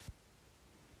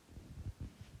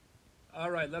All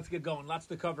right, let's get going. Lots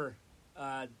to cover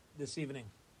this evening.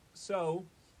 So,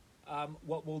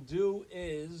 what we'll do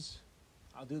is,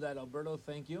 I'll do that, Alberto.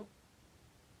 Thank you.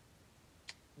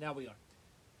 Now we are.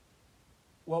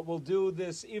 What we'll do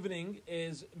this evening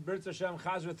is B'rtz Hashem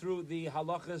Chazra through the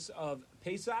halachas of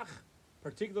Pesach,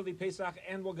 particularly Pesach,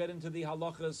 and we'll get into the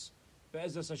halachas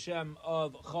Be'ezus Hashem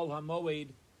of Chol HaMoed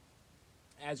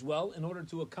as well. In order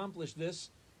to accomplish this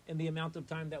in the amount of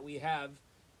time that we have,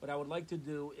 what I would like to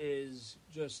do is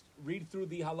just read through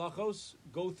the halachos,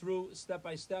 go through step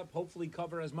by step, hopefully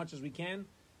cover as much as we can.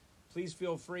 Please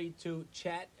feel free to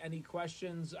chat any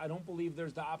questions. I don't believe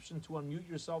there's the option to unmute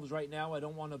yourselves right now. I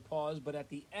don't want to pause, but at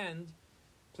the end,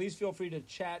 please feel free to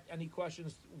chat any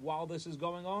questions while this is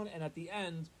going on, and at the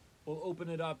end, we'll open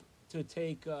it up to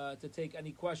take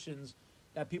any questions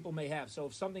that people may have. So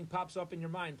if something pops up in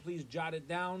your mind, please jot it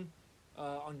down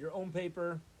on your own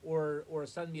paper or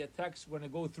send me a text. We're going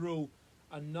to go through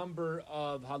a number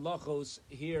of halachos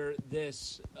here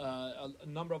this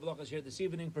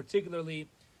evening, particularly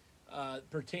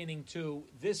pertaining to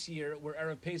this year where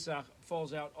Erev Pesach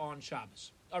falls out on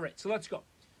Shabbos. All right, so let's go.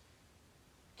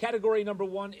 Category number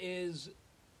one is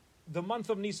the month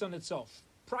of Nisan itself.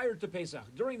 Prior to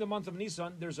Pesach, during the month of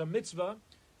Nisan, there's a mitzvah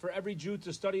for every Jew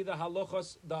to study the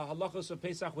halachos of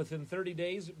Pesach within 30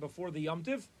 days before the Yom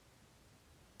Tiv.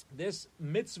 This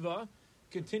mitzvah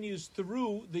continues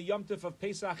through the Yom Tiv of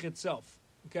Pesach itself.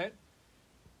 Okay?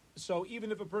 So even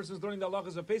if a person is learning the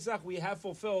halachos of Pesach, we have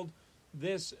fulfilled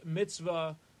this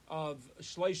mitzvah of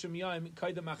Shleishim Yom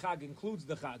Kaidem HaChag, includes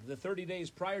the Chag. The 30 days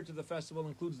prior to the festival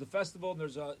includes the festival. And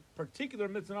there's a particular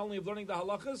mitzvah not only of learning the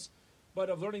halachas, but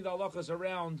of learning the halachas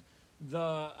around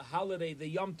the holiday, the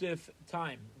Yom Tif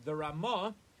time. The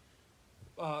Ramah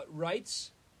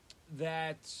writes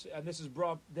that, and this is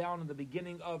brought down in the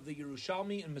beginning of the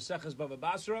Yerushalmi in Maseches Bava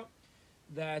Basra,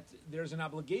 that there's an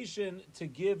obligation to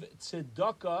give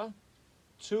tzedakah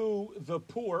to the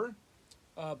poor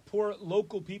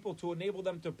local people, to enable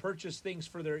them to purchase things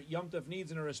for their Yom Tov needs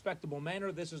in a respectable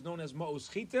manner. This is known as Ma'os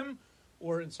Chitim,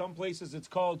 or in some places it's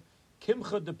called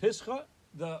Kimcha de Pischa,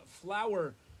 the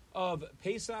flour of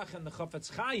Pesach. And the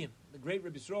Chafetz Chaim, the great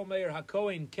Rabbi Yisrael Meir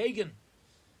HaKohen Kagan,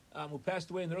 who passed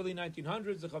away in the early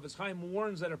 1900s, the Chafetz Chaim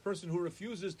warns that a person who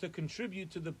refuses to contribute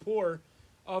to the poor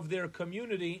of their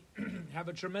community have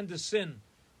a tremendous sin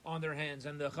on their hands.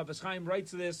 And the Chafetz Chaim writes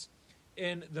this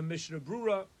in the Mishnah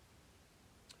Brura,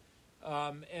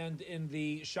 and in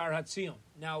the Shar HaTzion.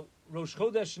 Now, Rosh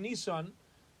Chodesh Nisan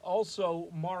also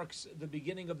marks the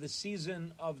beginning of the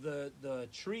season of the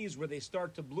trees, where they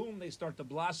start to bloom, they start to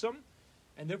blossom,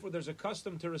 and therefore there's a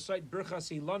custom to recite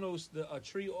Birchas Ilanos,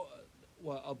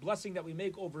 a blessing that we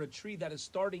make over a tree that is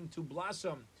starting to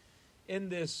blossom in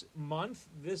this month.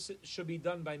 This should be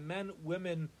done by men,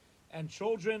 women, and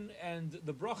children, and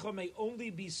the bracha may only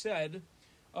be said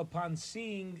upon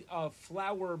seeing a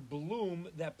flower bloom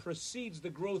that precedes the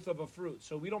growth of a fruit.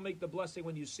 So we don't make the blessing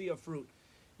when you see a fruit.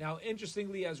 Now,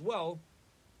 interestingly as well,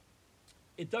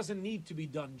 it doesn't need to be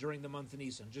done during the month of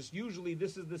Nisan. Just usually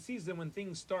this is the season when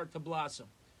things start to blossom.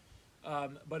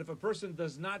 But if a person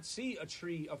does not see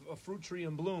a fruit tree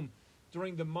in bloom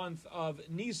during the month of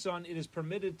Nisan, it is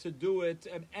permitted to do it,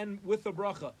 and with the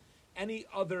bracha, any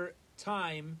other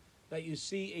time that you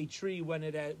see a tree when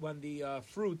the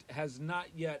fruit has not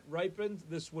yet ripened.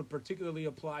 This would particularly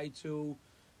apply to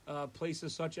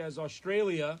places such as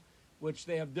Australia, which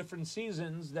they have different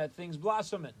seasons that things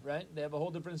blossom in, right? They have a whole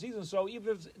different season. So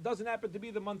even if it doesn't happen to be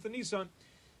the month of Nisan,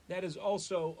 that is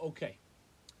also okay.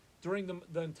 During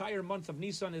the entire month of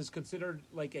Nisan is considered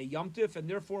like a Yom Tif, and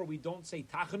therefore we don't say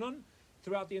Tachanun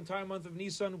throughout the entire month of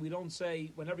Nisan. We don't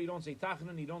say, whenever you don't say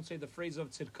Tachanun, you don't say the phrase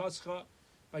of Tzidkascha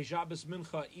by Shabbos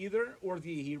Mincha either, or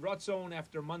the Hiratzon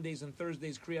after Mondays and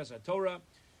Thursdays Kriyas HaTorah.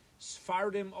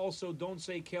 Sfardim also don't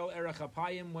say Kel Erech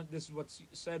HaPayim. This is what's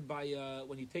said by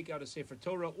when you take out a Sefer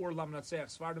Torah, or Lam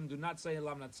Natseach. Sfardim do not say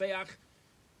Lam Natseach.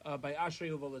 By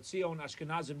Ashrei Uvaletzion,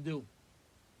 Ashkenazim do.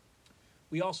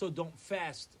 We also don't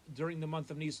fast during the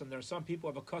month of Nisan. There are some people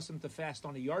who have accustomed to fast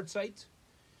on a yard site.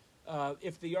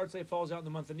 If the yard site falls out in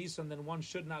the month of Nisan, then one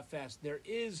should not fast. There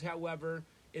is, however,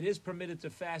 it is permitted to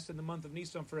fast in the month of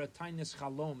Nisan for a tainis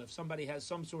chalom. If somebody has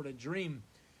some sort of dream,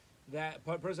 that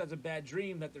a person has a bad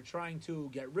dream that they're trying to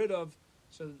get rid of,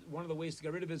 so one of the ways to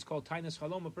get rid of it is called tainis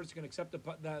chalom. A person can accept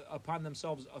upon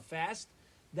themselves a fast.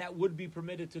 That would be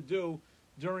permitted to do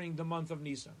during the month of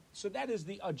Nisan. So that is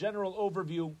a general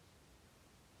overview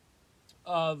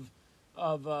of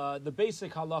the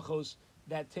basic halachos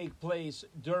that take place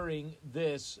during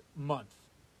this month.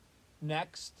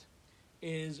 Next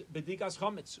is Bedikas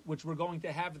Chametz, which we're going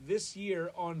to have this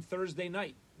year on Thursday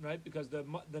night. right? Because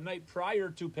the night prior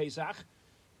to Pesach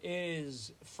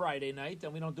is Friday night,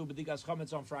 and we don't do B'dikas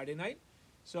Chametz on Friday night.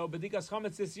 So B'dikas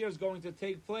Chametz this year is going to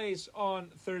take place on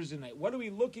Thursday night. What are we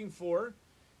looking for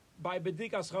by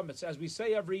B'dikas Chametz? As we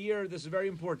say every year, this is very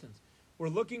important. We're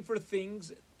looking for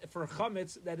things for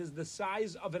Chametz that is the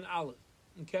size of an olive.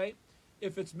 Okay,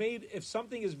 if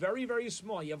something is very, very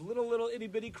small, you have little itty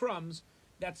bitty crumbs,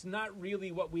 that's not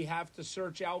really what we have to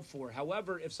search out for.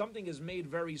 However, if something is made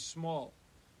very small,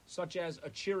 such as a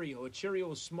Cheerio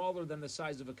is smaller than the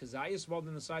size of a kazaya, smaller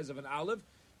than the size of an olive,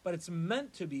 but it's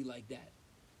meant to be like that.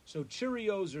 So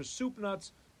Cheerios or soup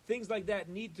nuts, things like that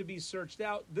need to be searched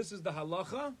out. This is the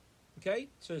halacha, okay,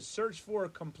 to search for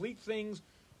complete things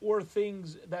or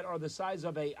things that are the size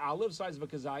of a olive, size of a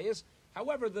kazayas.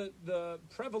 However, the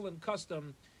prevalent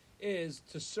custom is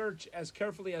to search as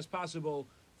carefully as possible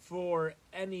for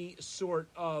any sort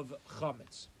of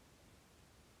chametz.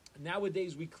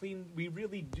 Nowadays, we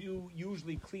really do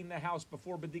usually clean the house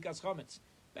before B'dikas Chametz.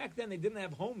 Back then, they didn't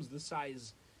have homes the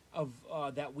size of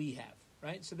that we have,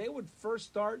 right? So they would first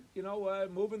start,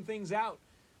 moving things out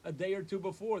a day or two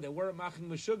before. They weren't maching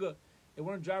meshuga. They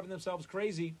weren't driving themselves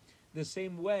crazy the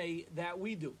same way that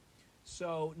we do.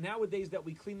 So nowadays that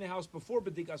we clean the house before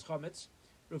B'dikas Chametz,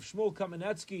 Rav Shmuel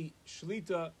Kamenetsky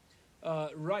Shlita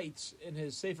writes in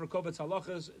his Sefer Kovetz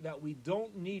Halachas that we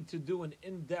don't need to do an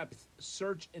in-depth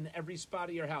search in every spot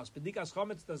of your house. B'dikas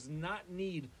Chametz does not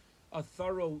need a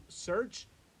thorough search.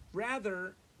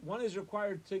 Rather, one is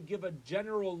required to give a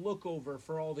general look over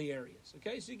for all the areas.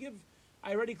 Okay, so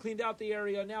I already cleaned out the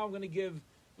area. Now I'm going to give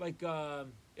like a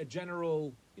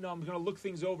general, I'm going to look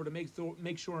things over to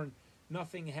make sure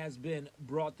nothing has been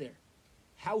brought there.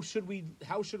 How should we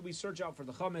search out for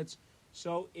the chametz?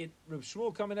 So Reb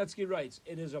Shmuel Kamenetsky writes,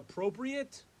 it is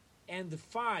appropriate and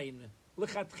fine,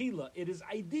 lechatchila, it is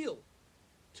ideal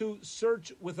to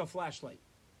search with a flashlight.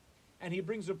 And he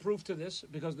brings a proof to this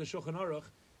because the Shulchan Aruch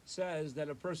says that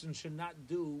a person should not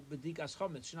do b'dikas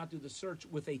chametz, should not do the search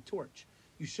with a torch.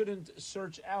 You shouldn't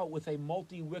search out with a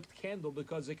multi-wicked candle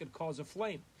because it could cause a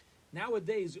flame.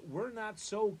 Nowadays, we're not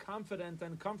so confident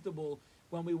and comfortable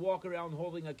when we walk around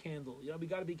holding a candle. We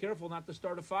got to be careful not to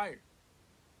start a fire.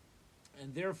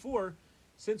 And therefore,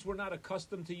 since we're not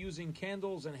accustomed to using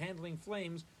candles and handling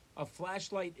flames, a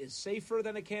flashlight is safer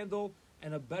than a candle,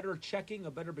 and a better checking,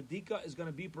 a better bedika is going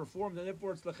to be performed. And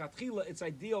therefore, it's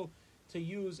ideal to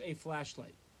use a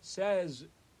flashlight. Says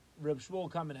Reb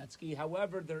Shmuel Kamenetsky,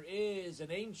 however, there is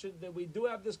an ancient that we do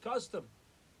have this custom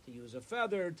to use a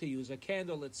feather, to use a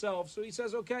candle itself. So he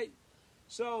says, okay,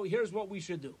 so here's what we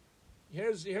should do.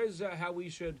 Here's how we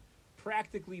should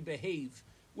practically behave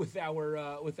with our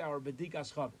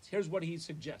b'dikas chametz. Here's what he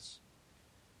suggests: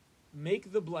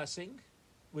 make the blessing,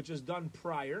 which is done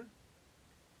prior.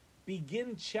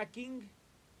 Begin checking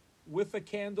with a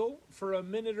candle for a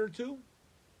minute or two,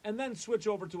 and then switch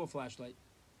over to a flashlight.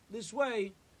 This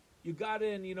way, you got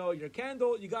in, your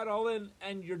candle, you got all in,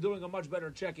 and you're doing a much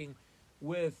better checking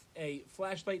with a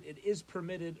flashlight. It is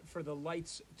permitted for the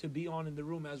lights to be on in the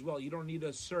room as well. You don't need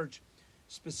to search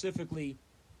specifically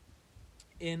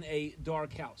in a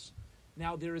dark house.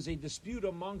 Now, there is a dispute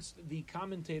amongst the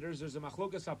commentators. There's a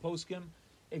machlokas haposkim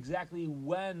exactly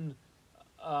when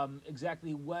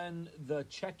the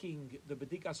checking, the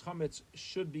b'dikas chametz,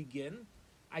 should begin.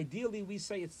 Ideally, we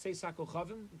say it's tzeis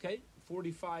hakochavim, okay,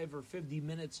 45 or 50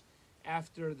 minutes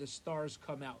after the stars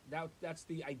come out. That's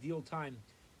the ideal time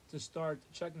to start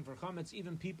checking for chametz.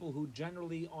 Even people who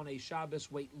generally on a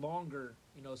Shabbos wait longer,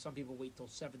 some people wait till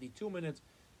 72 minutes.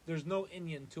 There's no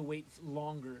inyan to wait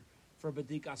longer for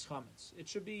b'dikas chametz. It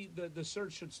should be, the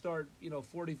search should start,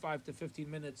 45 to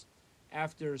 15 minutes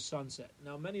after sunset.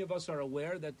 Now, many of us are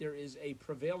aware that there is a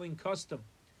prevailing custom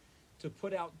to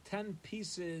put out 10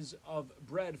 pieces of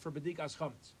bread for b'dikas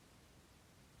chametz.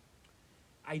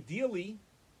 Ideally,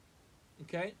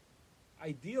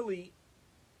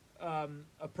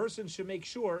 a person should make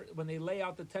sure when they lay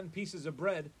out the 10 pieces of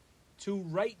bread to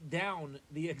write down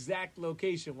the exact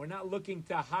location. We're not looking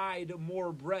to hide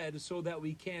more bread so that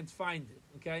we can't find it,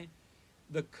 okay?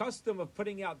 The custom of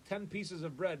putting out 10 pieces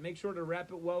of bread, make sure to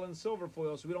wrap it well in silver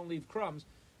foil so we don't leave crumbs,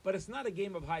 but it's not a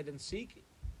game of hide and seek.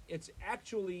 It's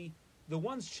actually the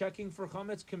ones checking for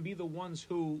chametz can be the ones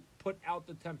who put out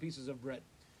the 10 pieces of bread.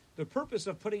 The purpose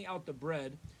of putting out the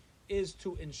bread is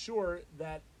to ensure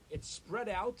that it's spread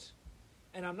out,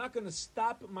 and I'm not going to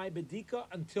stop my bedika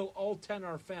until all 10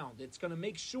 are found. It's going to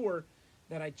make sure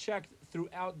that I checked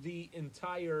throughout the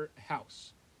entire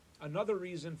house. Another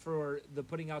reason for the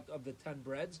putting out of the 10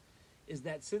 breads is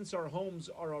that since our homes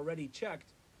are already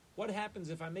checked, what happens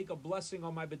if I make a blessing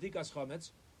on my bedikas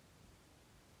chametz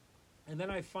and then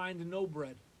I find no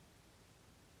bread?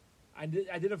 I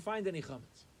didn't find any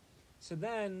chametz. So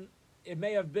then it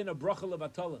may have been a bracha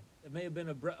levatala. It may have been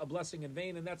a blessing in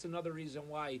vain, and that's another reason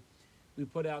why we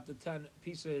put out the 10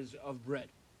 pieces of bread.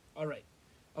 All right.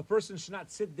 A person should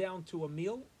not sit down to a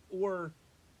meal or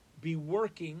be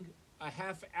working a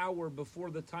half hour before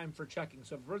the time for checking.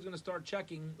 So if we're going to start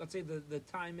checking, let's say the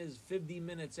time is 50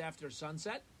 minutes after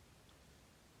sunset,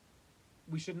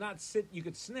 we should not sit. You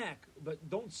could snack, but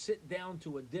don't sit down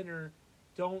to a dinner.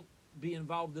 Don't be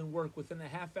involved in work within a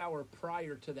half hour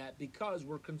prior to that, because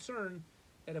we're concerned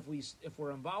that if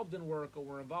we're involved in work or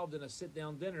we're involved in a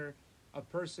sit-down dinner, a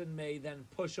person may then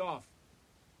push off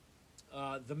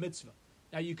the mitzvah.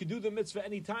 Now, you could do the mitzvah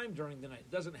any time during the night.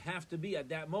 It doesn't have to be at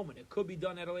that moment. It could be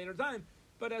done at a later time.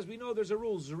 But as we know, there's a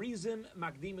rule: zrizim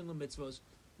makdimin lemitzvos.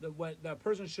 The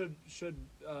person should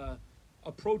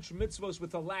approach mitzvos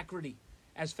with alacrity,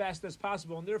 as fast as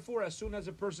possible, and therefore, as soon as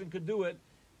a person could do it,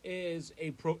 is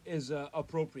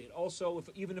appropriate. Also,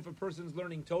 even if a person's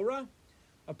learning Torah,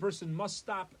 a person must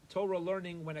stop Torah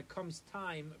learning when it comes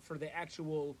time for the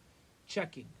actual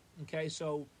checking. Okay,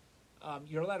 so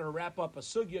you're allowed to wrap up a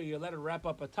sugya, you're allowed to wrap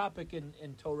up a topic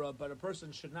in Torah, but a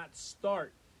person should not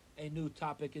start a new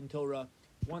topic in Torah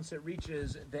once it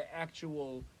reaches the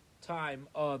actual time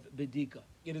of Bidika.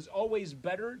 It is always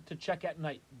better to check at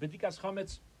night. Bidikas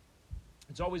chametz,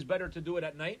 it's always better to do it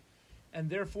at night. And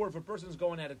therefore, if a person's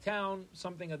going out of town,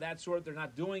 something of that sort, they're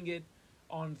not doing it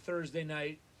on Thursday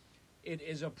night, it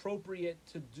is appropriate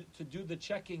to do the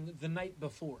checking the night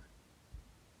before.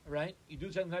 Right? You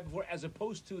do something the night before as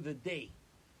opposed to the day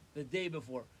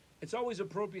before. It's always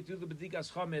appropriate to do the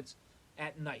B'dikas Chametz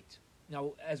at night.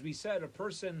 Now, as we said, a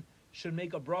person should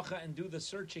make a bracha and do the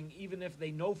searching even if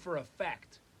they know for a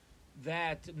fact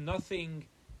that nothing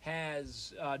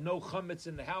has, no chametz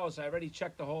in the house. I already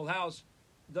checked the whole house.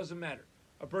 It doesn't matter.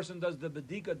 A person does the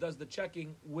B'dika, does the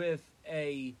checking with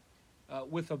a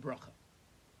bracha.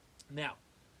 Now,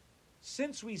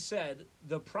 since we said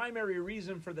the primary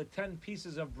reason for the 10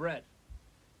 pieces of bread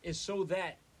is so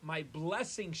that my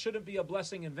blessing shouldn't be a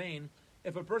blessing in vain,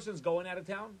 if a person's going out of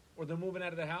town or they're moving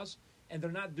out of the house and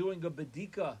they're not doing a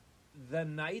B'dika the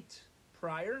night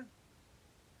prior,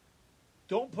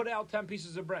 don't put out 10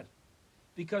 pieces of bread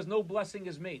because no blessing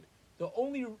is made. The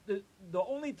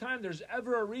only time there's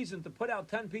ever a reason to put out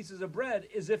 10 pieces of bread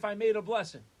is if I made a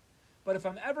blessing. But if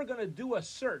I'm ever going to do a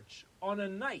search on a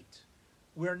night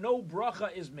where no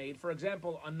bracha is made, for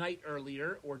example, a night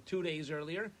earlier or 2 days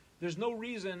earlier, there's no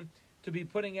reason to be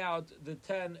putting out the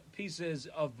 10 pieces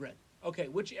of bread. Okay,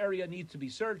 which area needs to be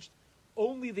searched?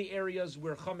 Only the areas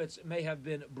where chametz may have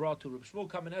been brought to. Reb Shmuel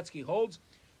Kamenetsky holds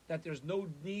that there's no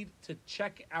need to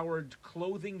check our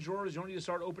clothing drawers. You don't need to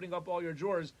start opening up all your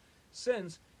drawers,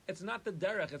 since it's not the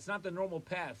derech, it's not the normal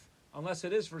path, unless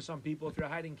it is for some people, if you're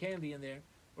hiding candy in there,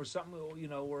 or something, you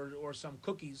know, or some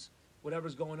cookies,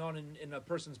 whatever's going on in a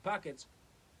person's pockets.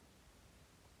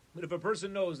 But if a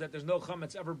person knows that there's no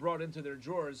chametz ever brought into their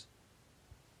drawers,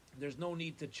 there's no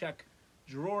need to check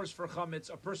drawers for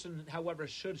chametz. A person, however,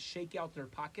 should shake out their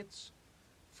pockets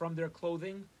from their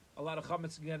clothing. A lot of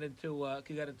chametz can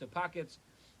get into pockets.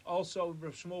 Also,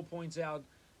 Rav Shmuel points out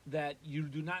that you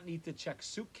do not need to check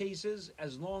suitcases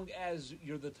as long as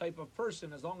you're the type of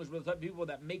person, as long as we're the type of people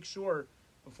that make sure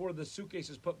before the suitcase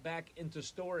is put back into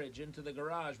storage, into the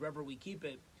garage, wherever we keep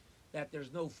it, that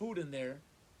there's no food in there.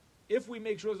 If we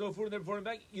make sure there's no food in there before and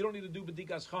back, you don't need to do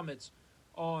b'dikas chametz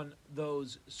on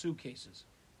those suitcases.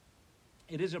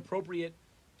 It is appropriate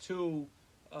to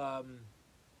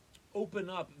open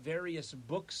up various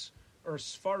books or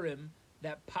sfarim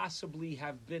that possibly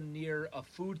have been near a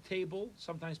food table.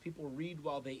 Sometimes people read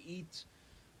while they eat.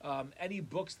 Any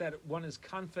books that one is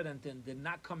confident in did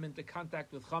not come into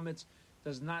contact with chametz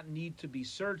does not need to be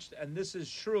searched. And this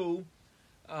is true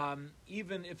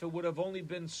even if it would have only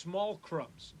been small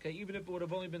crumbs. Okay, even if it would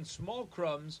have only been small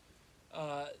crumbs,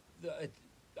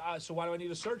 so why do I need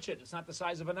to search it? It's not the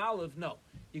size of an olive. No,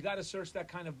 you got to search that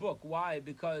kind of book. Why?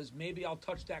 Because maybe I'll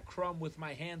touch that crumb with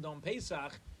my hand on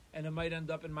Pesach, and it might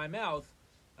end up in my mouth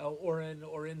or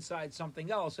inside something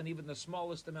else. And even the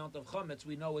smallest amount of chametz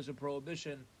we know is a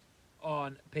prohibition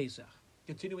on Pesach.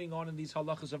 Continuing on in these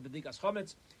halachas of b'dikas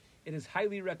chametz, it is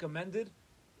highly recommended.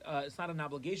 It's not an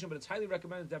obligation, but it's highly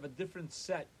recommended to have a different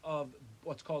set of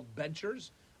what's called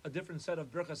benchers, a different set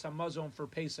of birchas hamazon for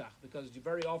Pesach, because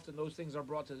very often those things are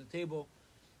brought to the table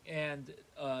and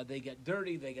they get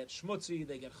dirty, they get schmutzy,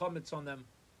 they get chametz on them.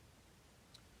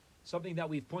 Something that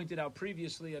we've pointed out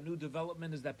previously, a new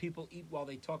development, is that people eat while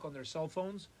they talk on their cell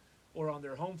phones or on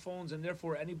their home phones, and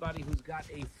therefore anybody who's got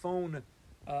a phone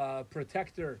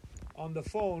protector on the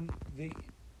phone,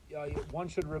 one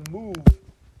should remove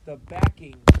the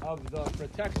backing of the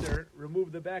protector,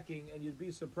 remove the backing, and you'd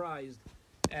be surprised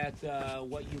at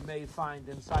what you may find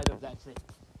inside of that thing.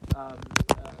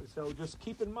 So just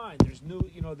keep in mind, there's new,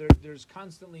 there's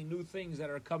constantly new things that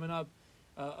are coming up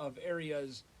of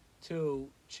areas to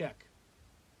check.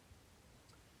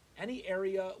 Any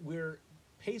area where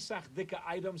Pesach Dika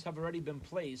items have already been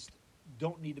placed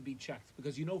don't need to be checked,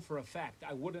 because you know for a fact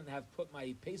I wouldn't have put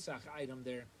my Pesach item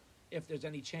there if there's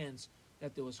any chance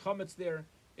that there was chametz there.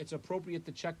 It's appropriate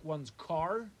to check one's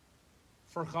car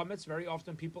for chametz. Very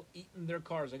often people eat in their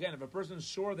cars. Again, if a person's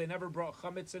sure they never brought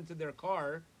chametz into their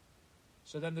car,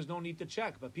 so then there's no need to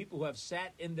check. But people who have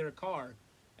sat in their car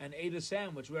and ate a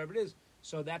sandwich, wherever it is,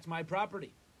 so that's my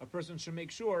property. A person should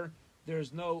make sure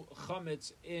there's no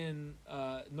chametz in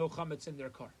their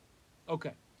car.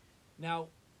 Okay. Now,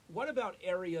 what about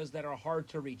areas that are hard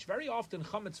to reach? Very often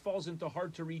chametz falls into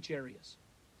hard to reach areas.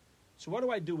 So what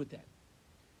do I do with that?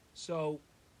 So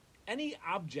any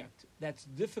object that's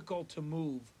difficult to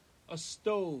move, a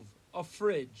stove, a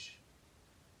fridge,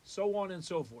 so on and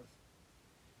so forth,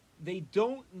 they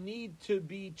don't need to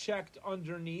be checked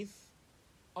underneath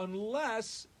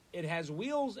unless it has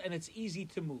wheels and it's easy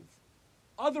to move.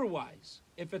 Otherwise,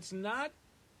 if it's not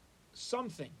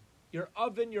something, your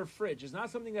oven, your fridge, is not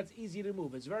something that's easy to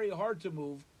move, it's very hard to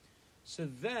move, so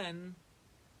then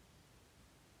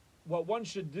what one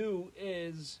should do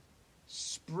is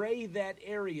spray that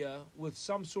area with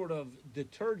some sort of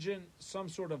detergent, some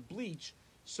sort of bleach,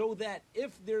 so that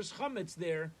if there's chametz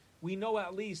there, we know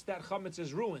at least that chametz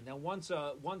is ruined. And once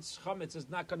chametz is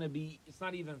not going to be, it's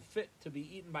not even fit to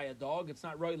be eaten by a dog. It's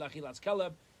not roi lachilas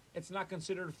keleb. It's not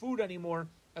considered food anymore.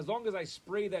 As long as I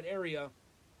spray that area,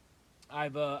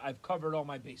 I've covered all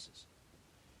my bases.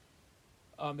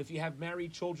 If you have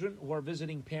married children who are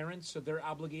visiting parents, so they're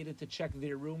obligated to check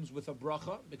their rooms with a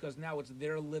bracha, because now it's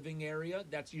their living area.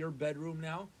 That's your bedroom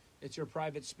now. It's your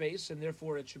private space, and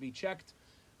therefore it should be checked,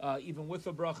 even with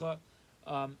a bracha.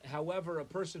 However, a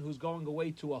person who's going away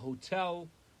to a hotel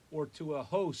or to a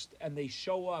host and they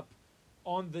show up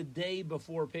on the day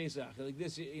before Pesach, like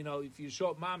this, if you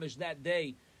show up mamish that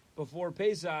day before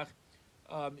Pesach,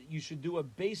 you should do a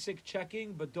basic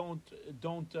checking, but don't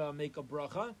make a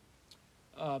bracha.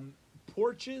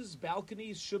 Porches,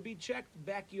 balconies should be checked.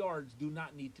 Backyards do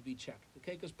not need to be checked.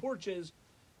 Okay, because porches,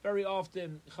 very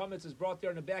often chametz is brought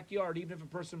there in the backyard. Even if a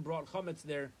person brought chametz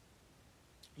there,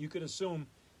 you could assume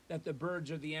that the birds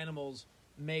or the animals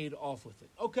made off with it.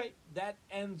 Okay, that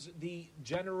ends the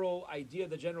general idea,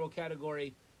 the general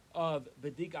category of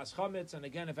bedikas chametz. And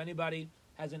again, if anybody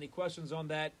has any questions on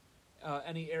that,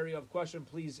 any area of question,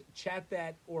 please chat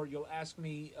that, or you'll ask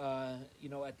me,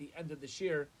 at the end of the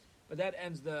shir. But that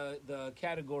ends the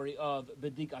category of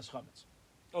bedikas chametz.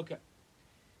 Okay.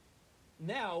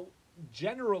 Now,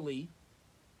 generally,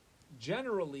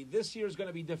 this year is going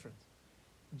to be different.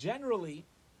 Generally,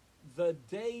 the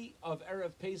day of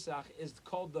Erev Pesach is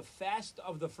called the fast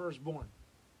of the firstborn.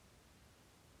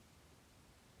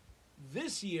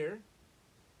 This year,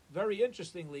 very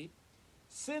interestingly,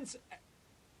 since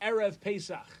Erev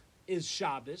Pesach is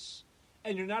Shabbos,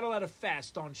 and you're not allowed to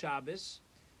fast on Shabbos,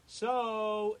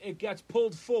 so it gets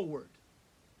pulled forward.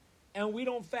 And we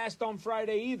don't fast on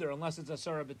Friday either, unless it's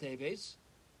Asara B'Teves.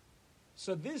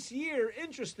 So this year,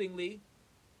 interestingly,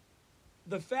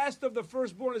 the fast of the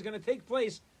firstborn is going to take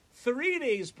place 3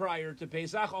 days prior to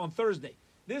Pesach on Thursday.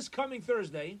 This coming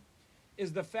Thursday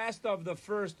is the fast of the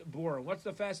firstborn. What's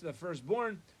the fast of the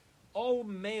firstborn? All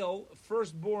male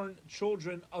firstborn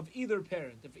children of either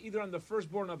parent. If either I'm the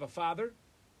firstborn of a father,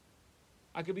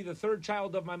 I could be the third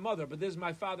child of my mother, but this is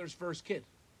my father's first kid.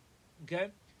 Okay?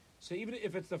 So even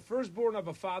if it's the firstborn of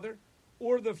a father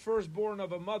or the firstborn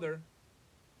of a mother,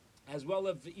 as well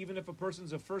as even if a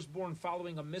person's a firstborn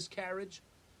following a miscarriage,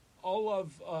 all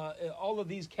of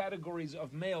these categories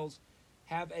of males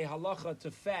have a halacha to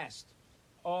fast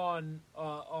on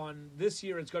this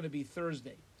year. It's going to be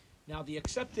Thursday. Now, the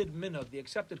accepted minhag, the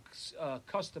accepted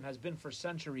custom has been for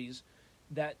centuries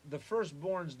that the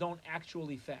firstborns don't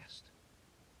actually fast.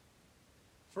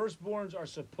 Firstborns are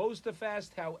supposed to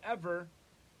fast. However,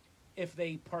 if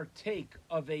they partake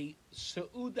of a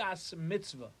seudas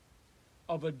mitzvah,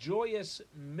 of a joyous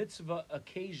mitzvah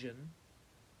occasion,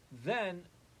 then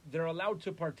they're allowed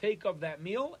to partake of that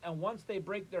meal, and once they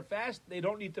break their fast, they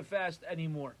don't need to fast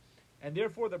anymore. And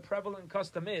therefore, the prevalent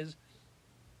custom is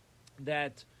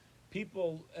that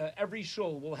people, every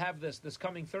shul will have this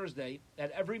coming Thursday,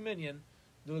 at every minyan,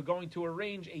 they're going to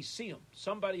arrange a siyum,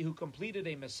 somebody who completed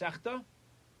a mesechta,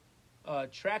 a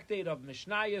tractate of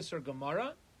Mishnayos or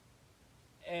Gemara,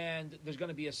 and there's going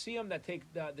to be a siyum that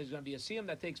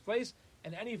takes place,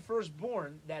 and any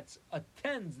firstborn that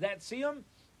attends that siyum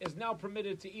is now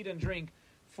permitted to eat and drink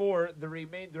for the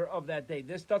remainder of that day.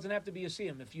 This doesn't have to be a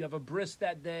siyum. If you have a bris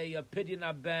that day, a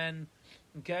pidyon ben,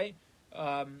 okay,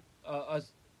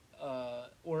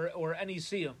 or any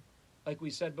siyum, like we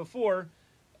said before,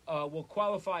 will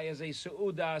qualify as a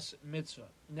seudas mitzvah.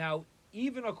 Now,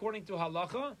 even according to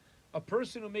halacha, a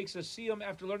person who makes a siyum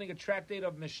after learning a tractate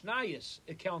of Mishnayos,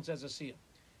 it counts as a siyum.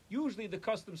 Usually the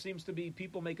custom seems to be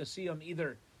people make a siyum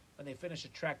either when they finish a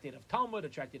tractate of Talmud, a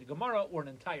tractate of Gemara, or an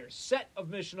entire set of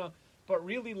Mishnah. But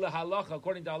really, halacha,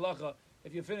 according to halacha,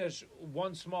 if you finish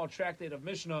one small tractate of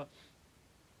Mishnah,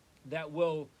 that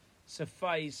will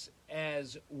suffice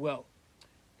as well.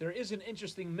 There is an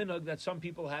interesting minhag that some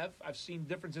people have. I've seen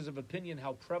differences of opinion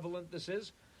how prevalent this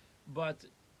is, but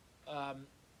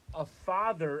a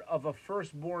father of a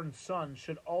firstborn son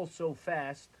should also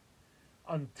fast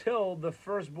until the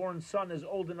firstborn son is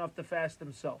old enough to fast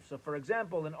himself. So, for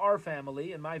example, in our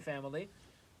family, in my family,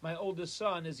 my oldest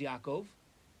son is Yaakov.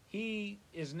 He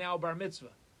is now bar mitzvah.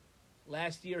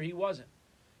 Last year he wasn't.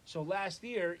 So last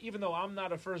year, even though I'm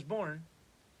not a firstborn,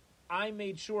 I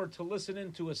made sure to listen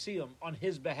into a siyum on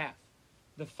his behalf.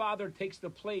 The father takes the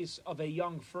place of a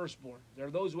young firstborn. There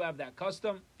are those who have that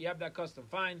custom. If you have that custom,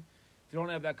 fine. If you don't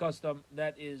have that custom,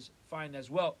 that is fine as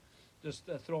well. Just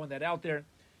throwing that out there.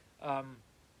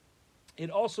 It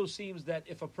also seems that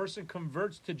if a person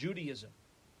converts to Judaism,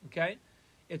 okay,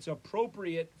 it's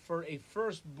appropriate for a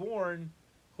firstborn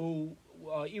who,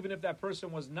 even if that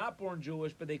person was not born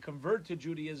Jewish, but they convert to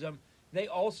Judaism, they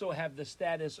also have the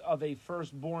status of a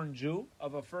firstborn Jew,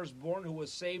 of a firstborn who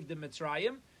was saved in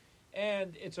Mitzrayim,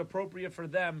 and it's appropriate for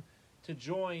them to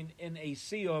join in a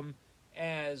siyum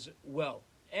as well.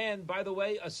 And by the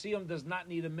way, a siyum does not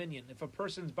need a minyan. If a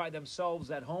person's by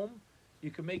themselves at home,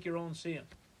 you can make your own siyum.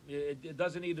 It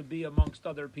doesn't need to be amongst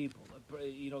other people.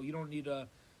 You don't need a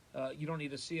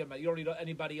siyum. You don't need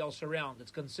anybody else around.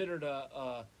 It's considered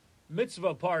a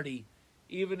mitzvah party,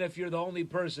 even if you're the only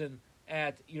person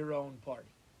at your own party.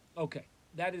 Okay,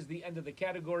 that is the end of the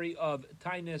category of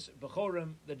Tainis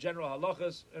Bechorim, the general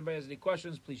halachas. Anybody has any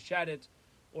questions, please chat it,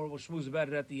 or we'll schmooze about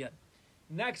it at the end.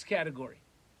 Next category,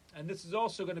 and this is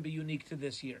also going to be unique to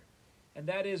this year, and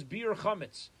that is bir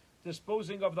chametz,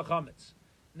 disposing of the chametz.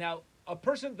 Now, a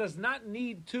person does not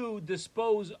need to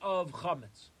dispose of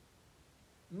chametz.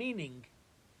 Meaning,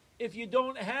 if you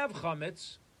don't have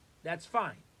chametz, that's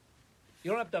fine.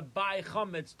 You don't have to buy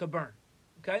chametz to burn.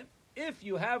 Okay? If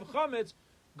you have chametz,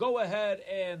 go ahead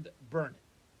and burn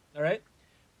it. All right?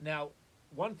 Now,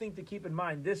 one thing to keep in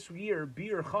mind, this year,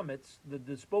 bir chametz, the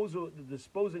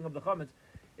disposing of the chametz,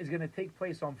 is going to take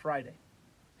place on Friday.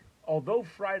 Although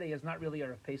Friday is not really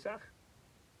Erev Pesach,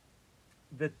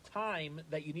 the time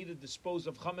that you need to dispose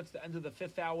of chametz, the end of the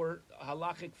 5th hour,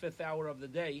 halachic 5th hour of the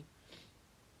day,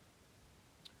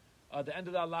 the end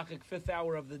of the halachic 5th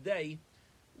hour of the day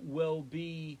will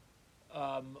be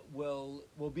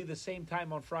the same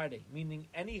time on Friday. Meaning,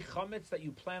 any chametz that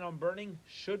you plan on burning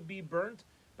should be burnt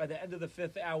by the end of the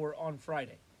 5th hour on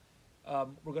Friday.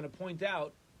 We're going to point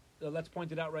out. Let's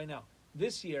point it out right now.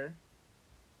 This year,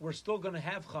 we're still going to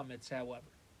have chametz,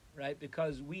 however, right?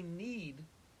 Because we need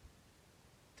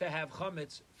to have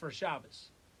chametz for Shabbos,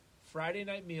 Friday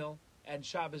night meal and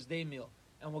Shabbos day meal,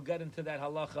 and we'll get into that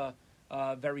halacha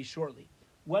very shortly.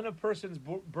 When a person's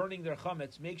burning their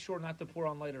chametz, make sure not to pour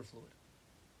on lighter fluid,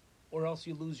 or else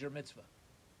you lose your mitzvah.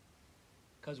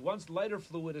 Because once lighter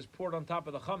fluid is poured on top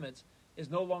of the chametz, is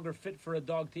no longer fit for a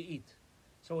dog to eat,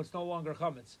 so it's no longer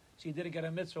chametz. So you didn't get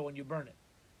a mitzvah when you burn it.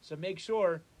 So make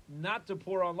sure not to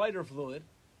pour on lighter fluid,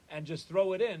 and just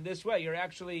throw it in. This way, you're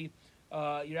actually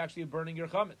burning your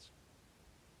chametz.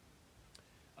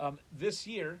 This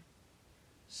year,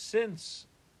 since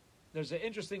there's an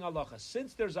interesting halacha,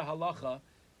 since there's a halacha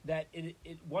that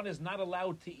one is not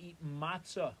allowed to eat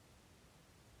matzah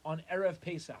on Erev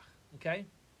Pesach, okay?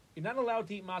 You're not allowed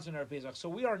to eat matzah on Erev Pesach. So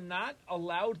we are not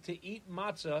allowed to eat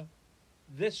matzah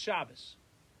this Shabbos.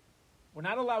 We're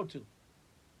not allowed to.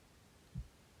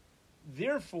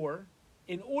 Therefore,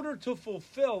 in order to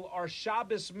fulfill our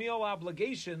Shabbos meal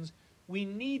obligations, we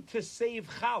need to save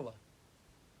challah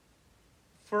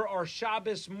for our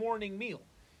Shabbos morning meal.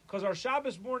 Because our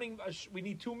Shabbos morning, we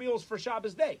need 2 meals for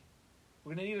Shabbos day.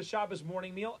 We're going to need a Shabbos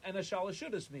morning meal and a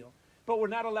Shalashudas meal. But we're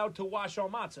not allowed to wash our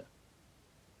matzah,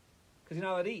 because you're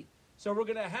not allowed to eat. So we're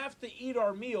going to have to eat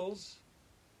our meals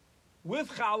with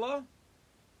challah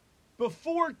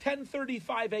before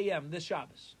 10:35 a.m. this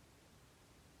Shabbos.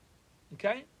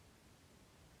 Okay?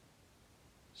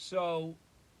 So,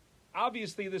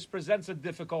 obviously this presents a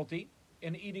difficulty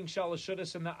in eating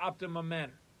Shalashudas in the optimum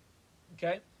manner.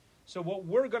 Okay? So what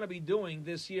we're going to be doing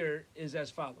this year is as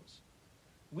follows.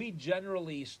 we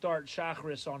generally start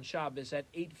Shachris on Shabbos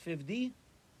at 8:50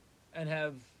 and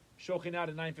have Shochinat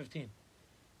at 9:15.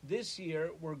 This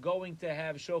year, we're going to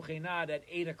have Shochinat at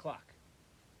 8 o'clock.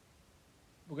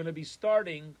 We're going to be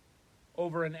starting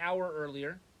over an hour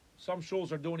earlier. Some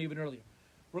shuls are doing even earlier.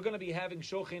 We're going to be having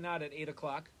Shochinat at 8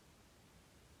 o'clock,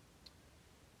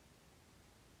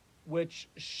 which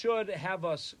should have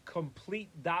us complete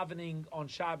davening on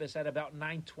Shabbos at about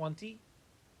 9:20.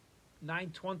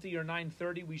 9:20 or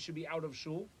 9:30, we should be out of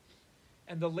shul.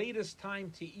 And the latest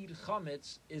time to eat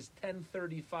chametz is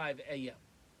 10:35 a.m.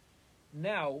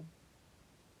 Now,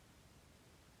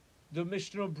 the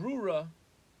Mishnah Brura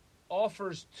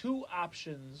offers two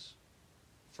options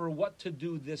for what to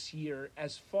do this year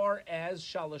as far as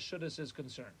Shalashudas is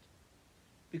concerned.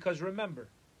 Because remember,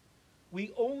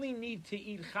 we only need to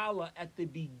eat challah at the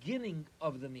beginning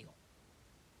of the meal.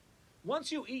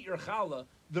 Once you eat your challah,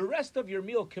 the rest of your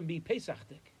meal can be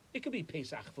Pesachdik. It could be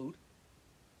Pesach food,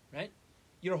 right?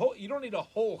 You don't need a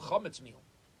whole chametz meal.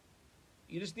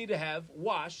 You just need to have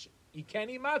wash. You can't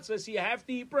eat matzah, so you have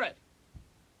to eat bread.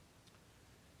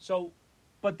 So,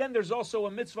 but then there's also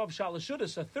a mitzvah of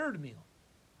Shalashudas, a third meal.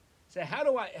 So how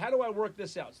do I work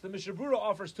this out? So the Mishnah Brura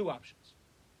offers two options.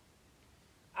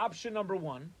 Option number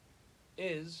one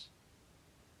is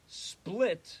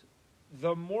split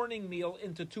the morning meal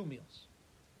into two meals,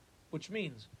 which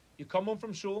means you come home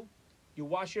from shul, you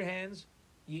wash your hands,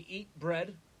 you eat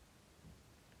bread,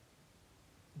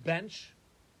 bench,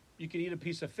 you can eat a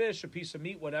piece of fish, a piece of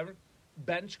meat, whatever,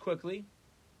 bench quickly,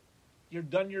 you're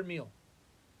done your meal.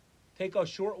 Take a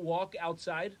short walk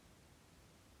outside,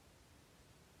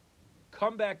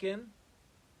 come back in,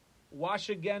 wash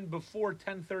again before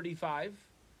 10:35,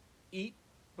 eat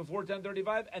before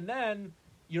 10:35, and then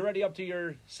you're ready up to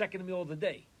your second meal of the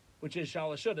day, which is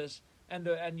Shalashudas,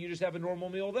 and you just have a normal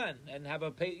meal then, and have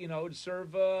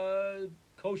serve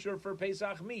kosher for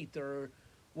Pesach meat or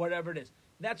whatever it is.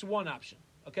 That's one option.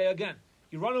 Okay, again,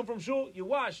 you run home from shul, you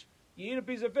wash, you eat a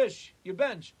piece of fish, you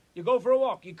bench, you go for a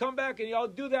walk, you come back, and you all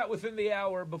do that within the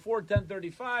hour before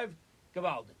 10:35,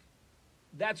 Gavaldik.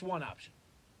 That's one option.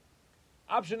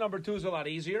 Option number two is a lot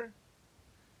easier.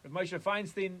 Rav Moshe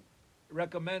Feinstein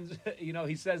recommends,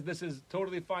 he says this is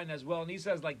totally fine as well, and he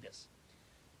says like this,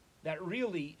 that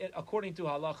really, according to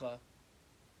halacha,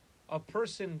 a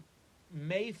person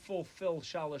may fulfill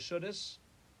Shalashudas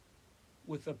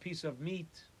with a piece of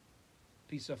meat,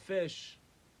 piece of fish,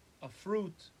 a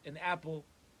fruit, an apple,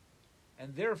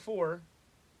 and therefore,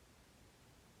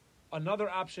 another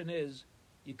option is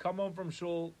you come home from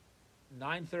shul,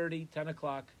 9:30, 10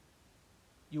 o'clock,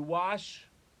 you wash,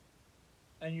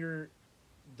 and you're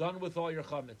done with all your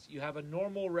chametz. You have a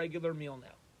normal, regular meal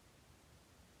now.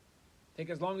 Take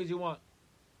as long as you want.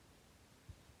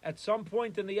 At some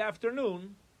point in the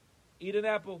afternoon, eat an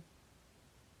apple,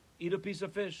 eat a piece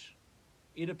of fish,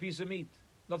 eat a piece of meat.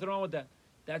 Nothing wrong with that.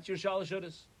 That's your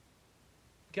Shalashudas.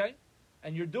 Okay?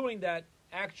 And you're doing that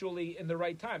actually in the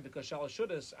right time, because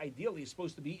Shalashudas ideally is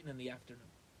supposed to be eaten in the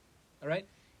afternoon. All right?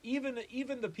 Even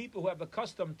the people who have the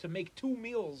custom to make two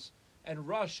meals and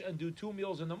rush and do two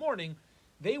meals in the morning,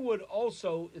 they would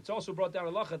also, it's also brought down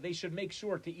halacha, they should make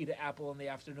sure to eat an apple in the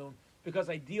afternoon, because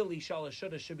ideally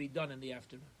Shalashudas should be done in the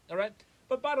afternoon. All right?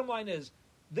 But bottom line is,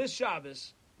 this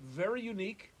Shabbos, very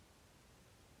unique,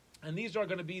 and these are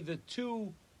going to be the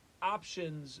two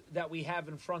options that we have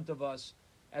in front of us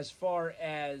as far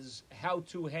as how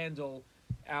to handle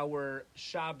our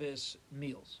Shabbos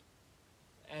meals.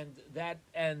 And that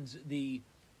ends the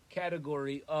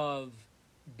category of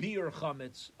beer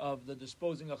chametz, of the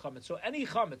disposing of chametz. So any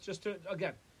chametz,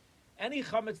 any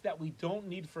chametz that we don't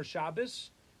need for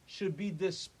Shabbos should be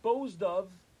disposed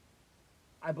of,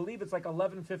 I believe it's like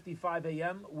 11:55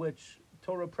 a.m., which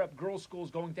Torah Prep Girls School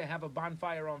is going to have a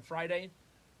bonfire on Friday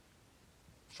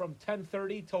from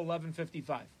 10:30 till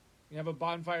 11:55. You have a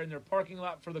bonfire in their parking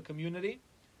lot for the community,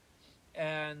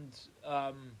 and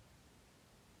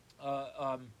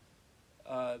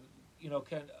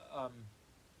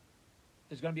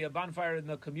there's going to be a bonfire in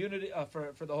the community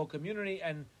for the whole community,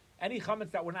 and any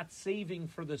chametz that we're not saving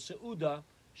for the Seudah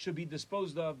should be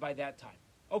disposed of by that time.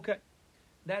 Okay,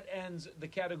 that ends the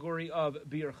category of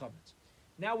beer chametz.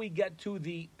 Now we get to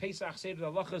the Pesach Seder,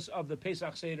 the halachas of the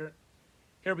Pesach Seder.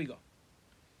 Here we go.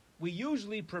 We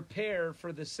usually prepare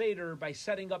for the Seder by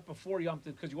setting up before Yom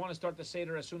Tov, because you want to start the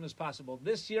Seder as soon as possible.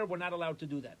 This year, we're not allowed to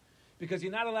do that, because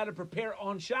you're not allowed to prepare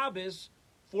on Shabbos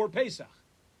for Pesach.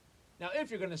 Now,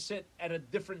 if you're going to sit at a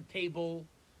different table,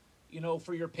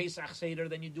 for your Pesach Seder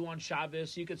than you do on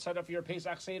Shabbos, you could set up for your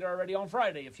Pesach Seder already on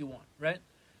Friday if you want, right?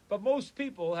 But most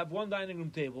people have one dining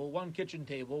room table, one kitchen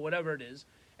table, whatever it is,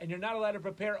 and you're not allowed to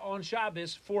prepare on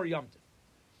Shabbos for Yom Tov.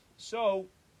 So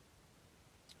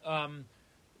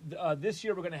this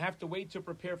year we're going to have to wait to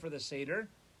prepare for the Seder.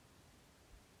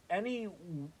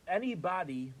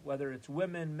 Anybody, whether it's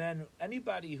women, men,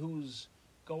 anybody who's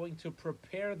going to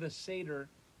prepare the Seder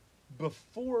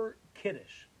before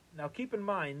Kiddush. Now keep in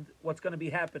mind what's going to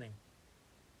be happening.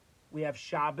 We have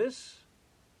Shabbos.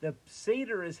 The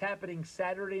Seder is happening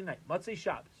Saturday night, Motzei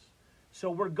Shabbos. So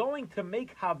we're going to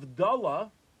make Havdalah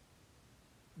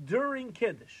during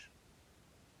Kiddush.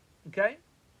 Okay?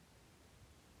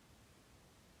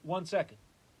 1 second.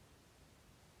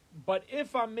 But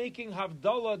if I'm making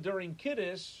Havdalah during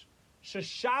Kiddush,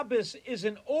 Shabbos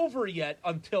isn't over yet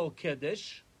until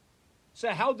Kiddush. So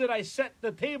how did I set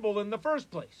the table in the first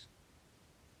place?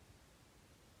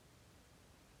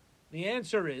 The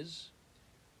answer is,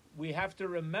 we have to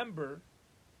remember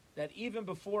that even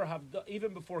before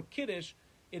Kiddush,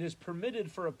 it is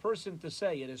permitted for a person to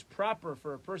say, it is proper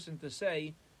for a person to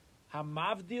say,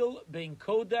 Hamavdil ben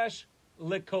Kodesh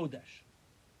leKodesh.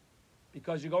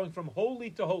 Because you're going from holy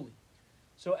to holy.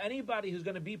 So anybody who's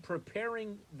going to be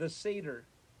preparing the Seder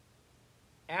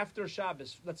after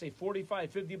Shabbos, let's say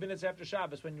 45, 50 minutes after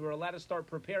Shabbos, when you are allowed to start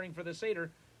preparing for the Seder,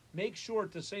 make sure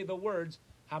to say the words,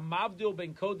 Hamavdil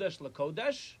ben Kodesh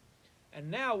leKodesh.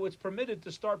 And now it's permitted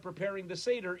to start preparing the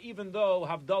Seder, even though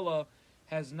Havdalah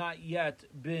has not yet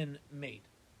been made.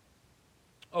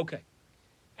 Okay.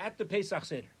 At the Pesach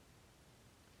Seder,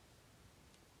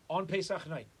 on Pesach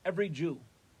night, every Jew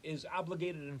is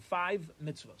obligated in 5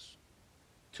 mitzvos.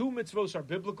 2 mitzvos are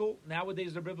biblical,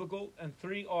 nowadays they're biblical, and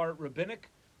 3 are rabbinic.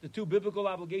 The 2 biblical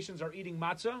obligations are eating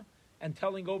matzah and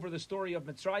telling over the story of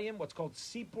Mitzrayim, what's called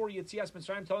Sipur Yetzias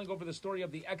Mitzrayim, telling over the story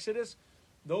of the Exodus.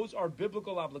 Those are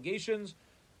biblical obligations.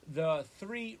 The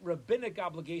 3 rabbinic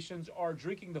obligations are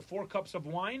drinking the 4 cups of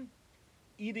wine,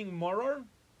 eating maror,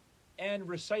 and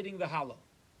reciting the Hallel.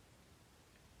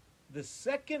 The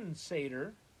second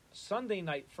Seder, Sunday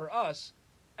night for us,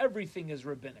 everything is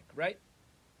rabbinic, right?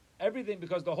 Everything,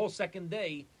 because the whole second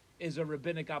day is a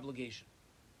rabbinic obligation.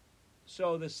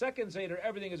 So the second Seder,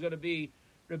 everything is going to be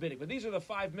rabbinic. But these are the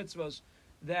 5 mitzvahs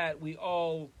that we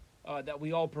all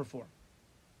perform.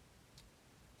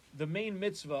 The main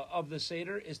mitzvah of the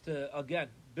Seder is to, again,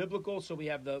 biblical. So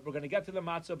we're going to get to the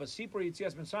matzah, but Sipur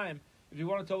Yetzias Mitzrayim, if you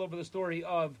want to tell over the story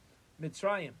of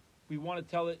Mitzrayim, we want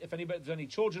to tell it, if there's any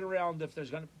children around, if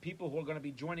there's going to people who are going to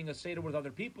be joining a Seder with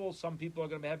other people, some people are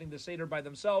going to be having the Seder by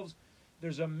themselves.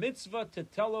 There's a mitzvah to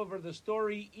tell over the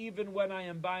story even when I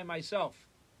am by myself.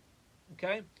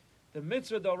 Okay? The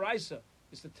mitzvah d'oraisa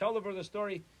is to tell over the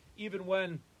story even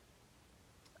when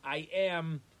I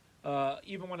am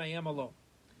alone.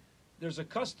 There's a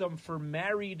custom for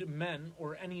married men,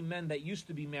 or any men that used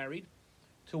to be married,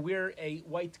 to wear a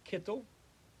white kittel.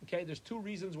 Okay, there's 2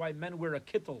 reasons why men wear a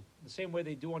kittel, the same way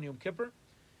they do on Yom Kippur.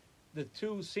 The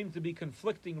 2 seem to be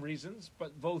conflicting reasons,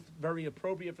 but both very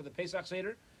appropriate for the Pesach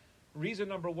Seder. Reason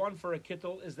number 1 for a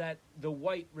kittel is that the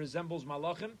white resembles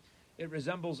malachim. It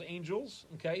resembles angels.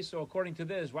 Okay, so according to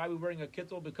this, why are we wearing a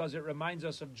kittel? Because it reminds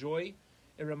us of joy.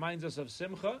 It reminds us of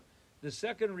simcha. The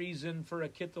second reason for a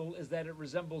kittel is that it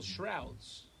resembles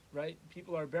shrouds, right?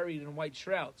 People are buried in white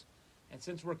shrouds. And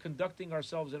since we're conducting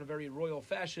ourselves in a very royal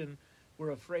fashion, we're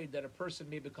afraid that a person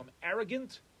may become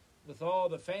arrogant with all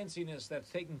the fanciness that's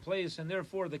taking place, and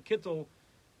therefore the kittel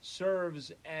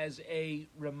serves as a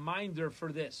reminder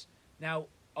for this. Now,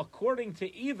 according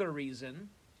to either reason,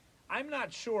 I'm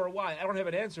not sure why. I don't have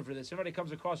an answer for this. If anybody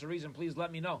comes across a reason, please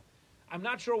let me know. I'm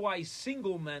not sure why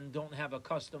single men don't have a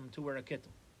custom to wear a kittel.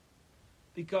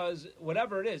 Because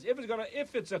whatever it is,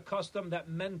 if it's a custom that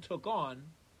men took on,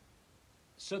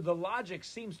 so the logic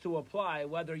seems to apply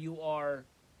whether you are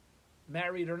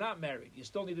married or not married. You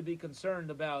still need to be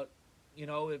concerned about,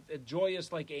 if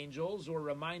joyous like angels, or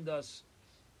remind us,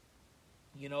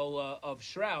 of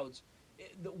shrouds.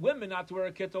 The women not to wear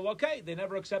a kittel, okay, they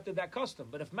never accepted that custom.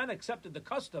 But if men accepted the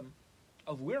custom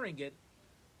of wearing it,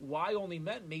 why only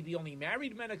men? Maybe only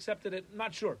married men accepted it.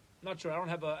 Not sure. I don't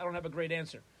have a great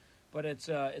answer. But it's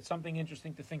something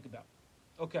interesting to think about.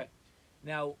 Okay,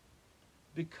 now,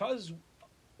 because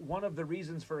one of the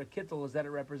reasons for a kittel is that it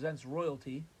represents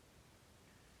royalty,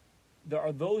 there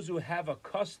are those who have a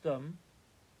custom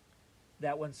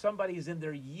that when somebody is in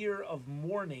their year of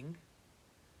mourning,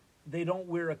 they don't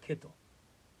wear a kittel.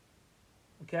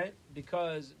 Okay,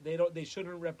 because they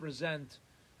shouldn't represent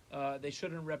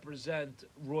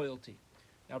royalty.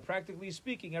 Now, practically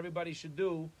speaking, everybody should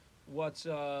do what's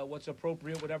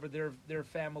appropriate, whatever their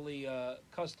family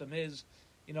custom is.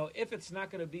 If it's not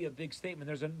going to be a big statement,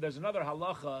 there's another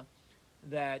halacha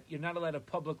that you're not allowed to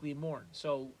publicly mourn.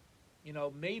 So,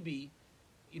 maybe,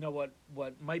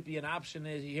 what might be an option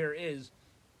is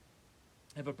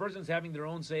If a person's having their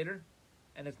own Seder,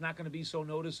 and it's not going to be so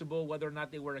noticeable whether or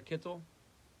not they wear a kittel,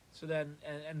 so then,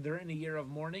 and they're in a year of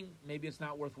mourning, maybe it's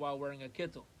not worthwhile wearing a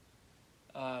kittel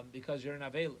because you're in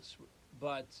Avelis.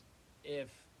 But if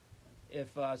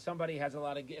somebody has a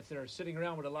lot of, if they're sitting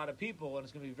around with a lot of people and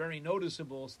it's going to be very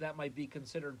noticeable, so that might be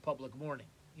considered public mourning.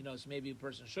 So maybe a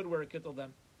person should wear a kittel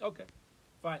then. Okay,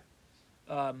 fine.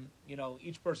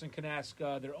 Each person can ask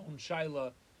their own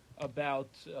shaila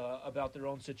about their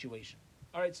own situation.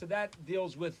 All right, so that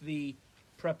deals with the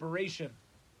preparation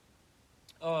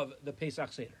of the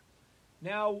Pesach Seder.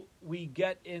 Now we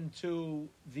get into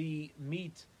the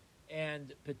meat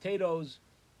and potatoes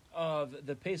of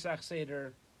the Pesach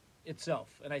Seder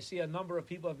itself. And I see a number of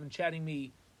people have been chatting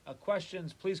me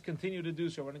questions. Please continue to do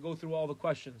so. We're going to go through all the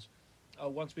questions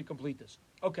once we complete this.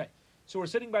 Okay, so we're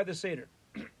sitting by the Seder.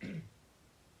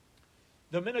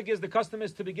 The minhag is, the custom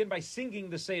is to begin by singing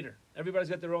the Seder. Everybody's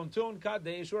got their own tune.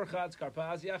 Kadesh, Urchatz,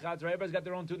 Karpaz, Yachatz. Everybody's got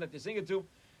their own tune that they sing it to.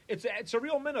 It's a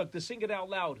real minhag to sing it out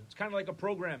loud. It's kind of like a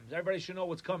program. Everybody should know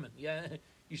what's coming. Yeah,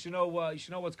 you should know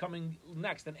what's coming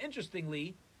next. And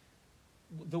interestingly,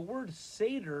 the word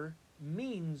Seder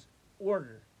means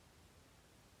order.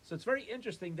 So it's very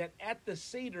interesting that at the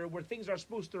Seder, where things are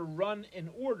supposed to run in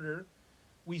order,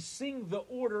 we sing the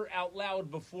order out loud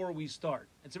before we start.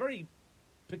 It's a very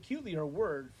peculiar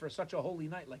word for such a holy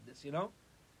night like this,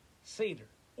 Seder,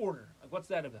 order. Like, what's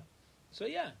that about? So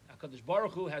yeah, HaKadosh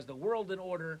Baruch Hu has the world in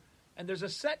order, and there's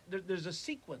a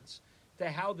sequence to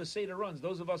how the Seder runs.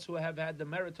 Those of us who have had the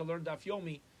merit to learn Daf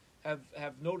Yomi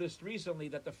have noticed recently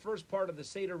that the first part of the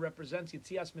Seder represents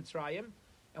Yetzias Mitzrayim,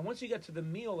 and once you get to the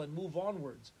meal and move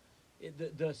onwards,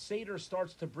 the Seder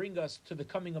starts to bring us to the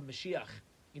coming of Mashiach,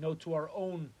 to our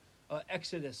own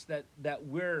exodus that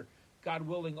we're, God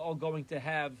willing, all going to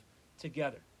have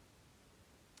together.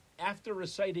 After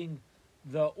reciting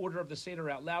the order of the Seder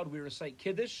out loud, we recite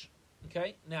Kiddush.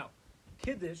 Okay? Now,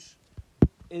 Kiddush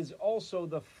is also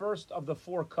the first of the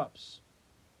 4 cups.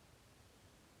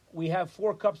 We have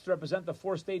 4 cups to represent the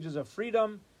 4 stages of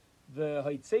freedom. The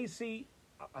Haitzesi,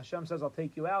 Hashem says, I'll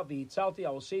take you out. V'hitzalti, I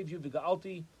will save you.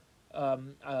 V'ga'alti,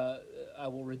 I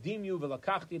will redeem you.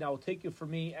 V'lakachti, and I will take you for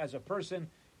me as a person.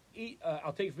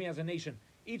 I'll take you for me as a nation.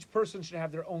 Each person should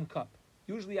have their own cup.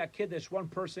 Usually at Kiddush, one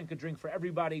person could drink for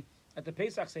everybody. At the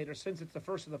Pesach Seder, since it's the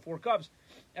first of the 4 cups,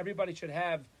 everybody should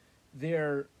have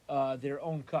their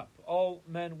own cup. All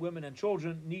men, women, and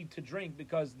children need to drink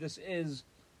because this is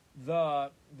the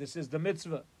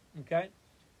mitzvah. Okay.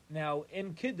 Now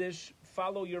in Kiddush,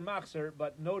 follow your machzer,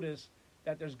 but notice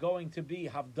that there's going to be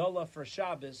Havdalah for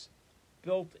Shabbos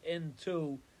built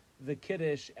into the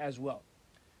Kiddush as well.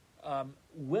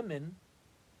 Women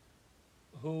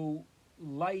who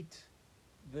light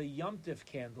the Yom Tif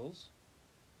candles,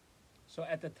 so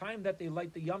at the time that they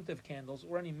light the Yom Tif candles,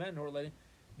 or any men who are lighting,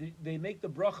 they make the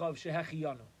bracha of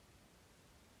Shehechiyanu.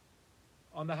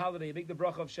 On the holiday, they make the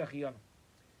bracha of Shehechiyanu.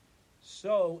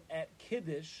 So at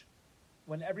Kiddush,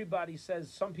 when everybody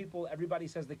says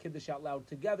the Kiddush out loud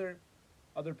together.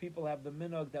 Other people have the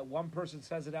minhag that one person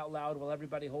says it out loud while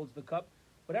everybody holds the cup.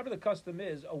 Whatever the custom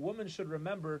is, a woman should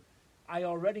remember, I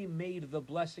already made the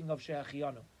blessing of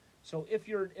Shehechiyanu. So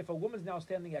if a woman's now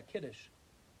standing at Kiddush,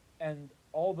 and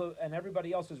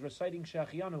everybody else is reciting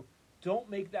Shehechiyanu, don't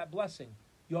make that blessing.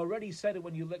 You already said it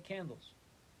when you lit candles.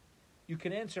 You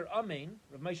can answer Amen.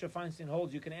 Rav Moshe Feinstein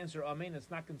holds you can answer Amen. It's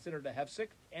not considered a hefsek.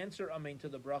 Answer Amen to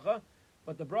the bracha.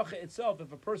 But the bracha itself,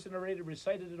 if a person already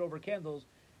recited it over candles,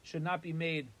 should not be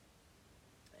made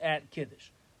at Kiddush.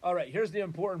 All right, here's the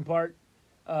important part.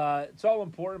 It's all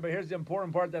important, but here's the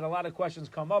important part that a lot of questions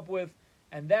come up with,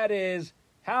 and that is,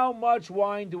 how much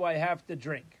wine do I have to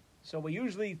drink? So we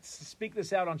usually speak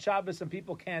this out on Shabbos, and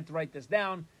people can't write this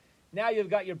down. Now you've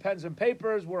got your pens and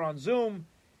papers. We're on Zoom.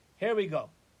 Here we go.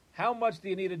 How much do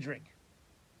you need to drink?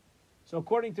 So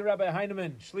according to Rabbi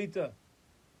Heinemann, Shlita,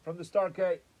 from the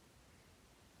Starkei,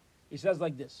 he says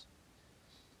like this.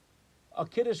 A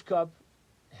Kiddush cup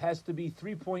has to be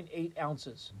 3.8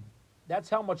 ounces. That's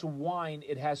how much wine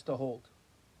it has to hold.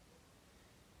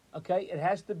 Okay, it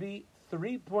has to be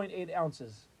 3.8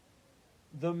 ounces.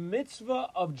 The mitzvah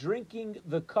of drinking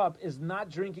the cup is not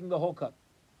drinking the whole cup.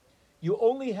 You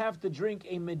only have to drink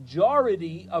a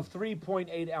majority of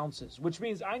 3.8 ounces, which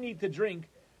means I need to drink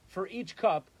for each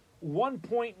cup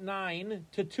 1.9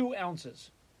 to 2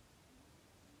 ounces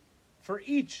for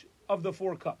each of the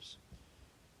 4 cups.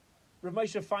 Rav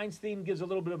Moshe Feinstein gives a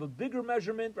little bit of a bigger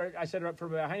measurement. Right? I said for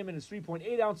Rabbi Heinemann it's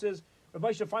 3.8 ounces. Rav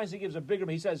Moshe Feinstein gives a bigger.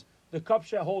 He says the cup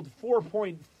shall hold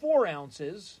 4.4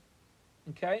 ounces.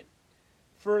 Okay,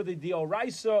 for the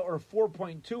Dioraisa, or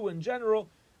 4.2 in general.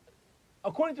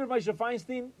 According to Rav Moshe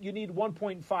Feinstein, you need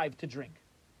 1.5 to drink.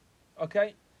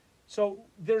 Okay, so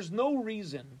there's no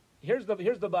reason. Here's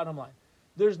the bottom line.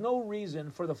 There's no reason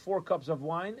for the 4 cups of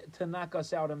wine to knock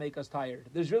us out and make us tired.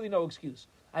 There's really no excuse.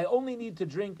 I only need to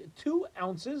drink 2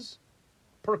 ounces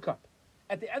per cup.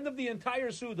 At the end of the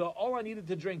entire Suda, all I needed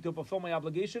to drink to fulfill my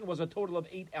obligation was a total of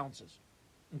 8 ounces.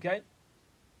 Okay?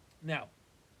 Now,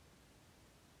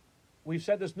 we've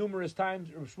said this numerous times.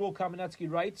 Shmuel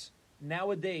Kamenetsky writes,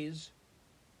 nowadays,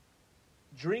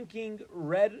 drinking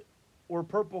red or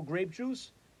purple grape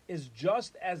juice is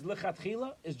just as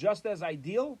lichatchila, is just as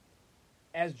ideal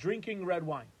as drinking red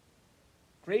wine.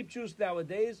 Grape juice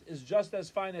nowadays is just as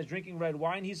fine as drinking red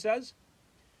wine, he says.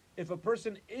 If a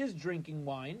person is drinking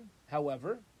wine,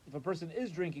 however,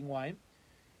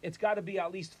 it's got to be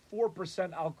at least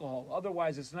 4% alcohol.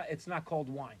 Otherwise, it's not called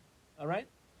wine. All right?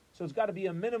 So it's got to be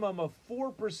a minimum of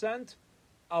 4%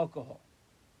 alcohol.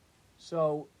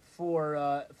 So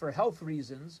for health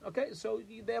reasons, okay, so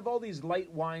they have all these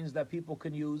light wines that people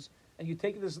can use, and you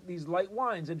take these light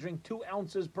wines and drink 2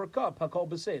 ounces per cup, hakol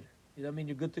beseder. You know what I mean?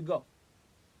 You're good to go.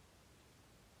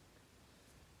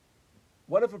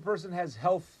 What if a person has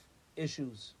health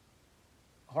issues,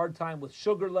 hard time with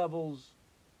sugar levels,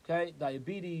 okay,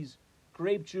 diabetes,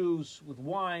 grape juice, with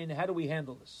wine? How do we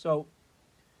handle this? So,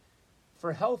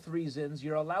 for health reasons,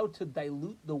 you're allowed to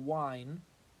dilute the wine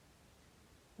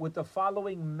with the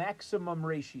following maximum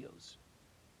ratios.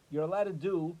 You're allowed to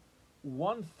do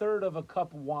 1/3 of a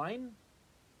cup wine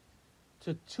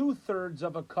to 2/3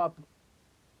 of a cup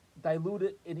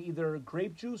diluted in either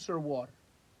grape juice or water.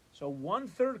 So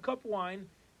 1/3 cup wine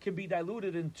can be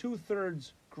diluted in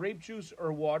 2/3 grape juice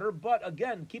or water. But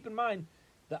again, keep in mind,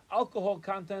 the alcohol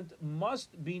content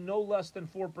must be no less than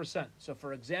 4%. So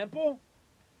for example,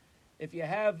 if you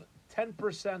have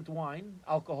 10% wine,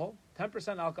 alcohol,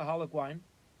 10% alcoholic wine,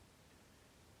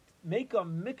 make a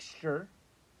mixture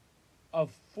of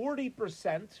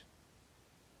 40%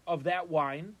 of that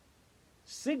wine,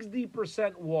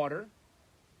 60% water.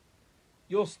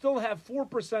 You'll still have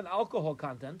 4% alcohol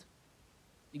content.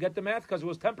 You get the math? Because it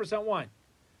was 10% wine.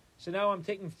 So now I'm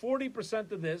taking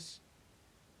 40% of this,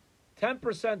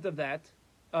 10% of that,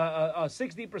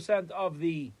 60% of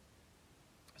the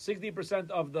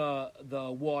 60% of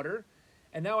the water,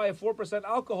 and now I have 4%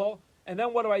 alcohol. And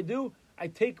then what do? I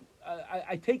take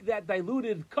that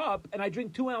diluted cup and I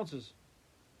drink 2 ounces.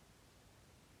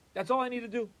 That's all I need to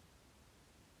do.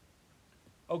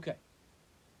 Okay.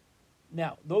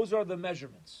 Now, those are the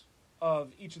measurements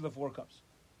of each of the 4 cups.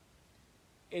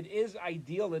 It is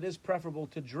ideal, it is preferable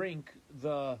to drink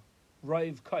the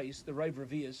Rav Kais, the Rav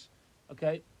Revius,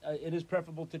 okay? It is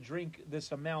preferable to drink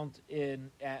this amount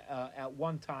at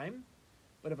one time.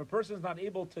 But if a person is not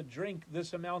able to drink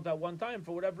this amount at one time,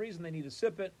 for whatever reason, they need to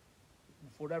sip it,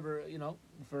 for whatever,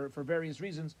 for various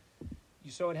reasons.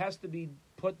 So it has to be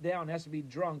put down, it has to be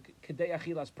drunk, kedei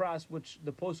achilas pras, which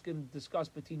the poskim discuss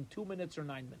between 2 minutes or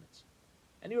 9 minutes.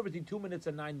 Anywhere between 2 minutes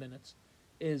and 9 minutes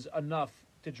is enough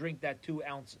to drink that 2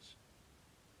 ounces.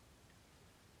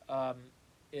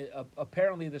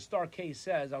 Apparently, the Star Case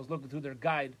says, I was looking through their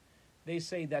guide, they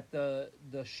say that the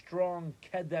strong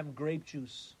Kedem grape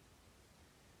juice,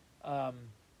 the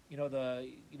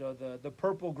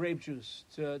purple grape juice,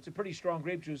 it's a pretty strong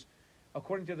grape juice.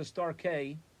 According to the Star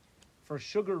K, for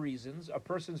sugar reasons, a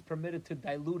person's permitted to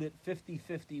dilute it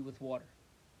 50-50 with water,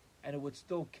 and it would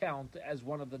still count as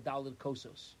one of the Daled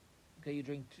Kosos. Okay,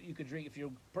 you could drink, if you're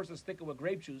a person sticking with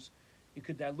grape juice, you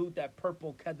could dilute that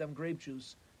purple Kedem grape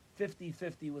juice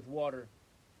 50-50 with water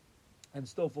and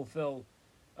still fulfill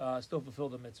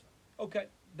the mitzvah. Okay,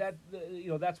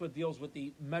 that's what deals with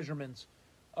the measurements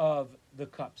of the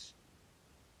cups.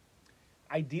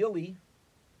 Ideally,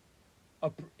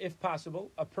 if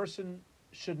possible, a person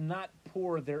should not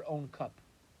pour their own cup.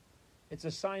 It's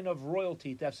a sign of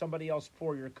royalty to have somebody else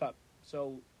pour your cup.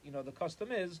 So, the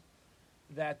custom is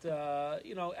that,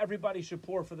 everybody should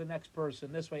pour for the next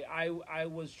person. This way, I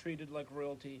was treated like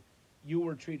royalty, you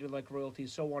were treated like royalty,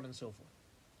 so on and so forth.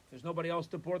 If there's nobody else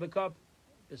to pour the cup,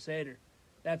 beseder,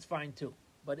 that's fine too.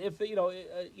 But if,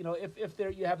 if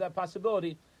there you have that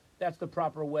possibility, that's the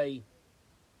proper way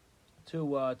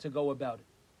to go about it.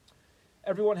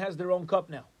 Everyone has their own cup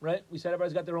now, right? We said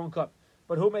everybody's got their own cup.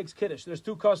 But who makes Kiddush? There's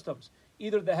 2 customs.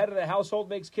 Either the head of the household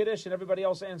makes Kiddush and everybody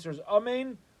else answers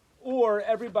Amen, or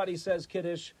everybody says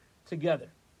Kiddush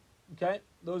together. Okay?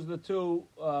 Those are the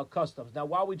 2 customs. Now,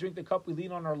 while we drink the cup, we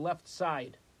lean on our left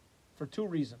side for 2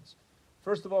 reasons.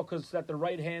 First of all, because that the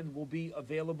right hand will be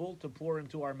available to pour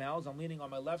into our mouths. I'm leaning on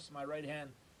my left, so my right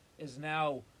hand is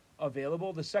now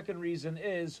available. The second reason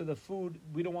is so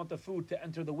we don't want the food to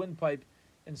enter the windpipe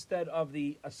instead of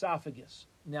the esophagus.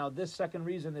 Now, this second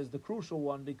reason is the crucial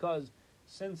one because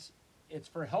since it's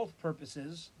for health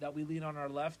purposes that we lean on our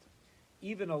left.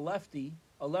 Even a lefty,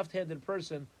 a left-handed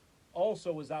person,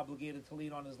 also is obligated to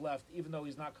lean on his left, even though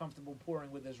he's not comfortable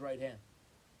pouring with his right hand.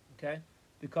 Okay,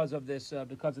 because of this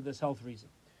health reason.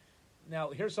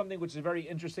 Now, here's something which is very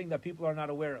interesting that people are not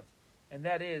aware of, and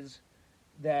that is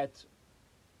that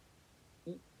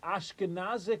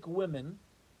Ashkenazic women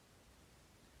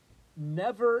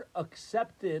never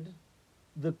accepted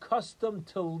the custom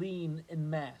to lean in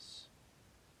Mass.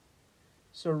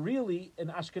 So really, an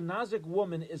Ashkenazic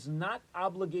woman is not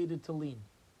obligated to lean.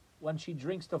 When she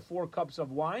drinks the 4 cups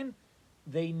of wine,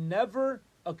 they never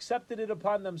accepted it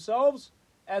upon themselves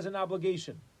as an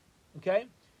obligation. Okay?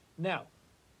 Now,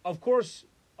 of course,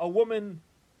 a woman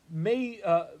may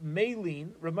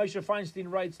lean. Rav Moshe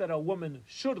Feinstein writes that a woman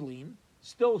should lean,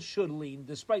 still should lean,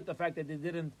 despite the fact that they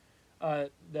didn't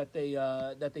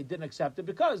accept it,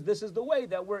 because this is the way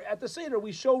that we're at the Seder.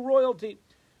 We show royalty,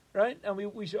 right? And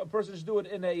a person should do it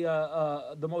in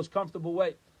the most comfortable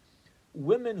way.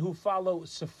 Women who follow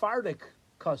Sephardic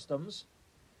customs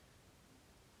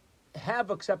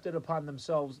have accepted upon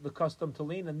themselves the custom to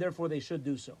lean, and therefore they should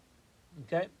do so.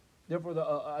 Okay? Therefore,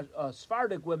 the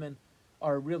Sephardic women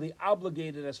are really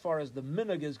obligated as far as the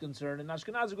minhag is concerned, and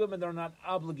Ashkenazi women, they're not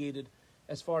obligated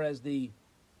as far as the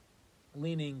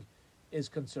leaning is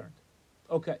concerned.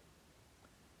 Okay.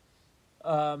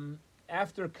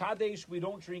 After Kadesh, we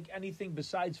don't drink anything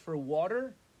besides for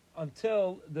water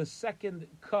until the second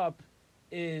cup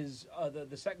is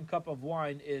the second cup of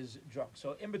wine is drunk.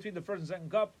 So in between the first and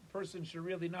second cup, person should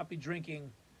really not be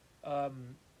drinking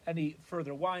any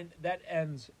further wine. That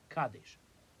ends Kaddish.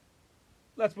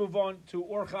 Let's move on to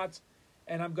Orchatz,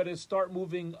 and I'm going to start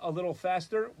moving a little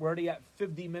faster. We're already at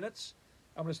 50 minutes.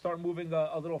 I'm going to start moving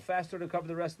a little faster to cover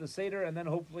the rest of the Seder, and then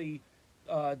hopefully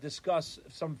discuss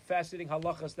some fascinating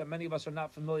halachas that many of us are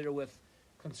not familiar with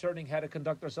concerning how to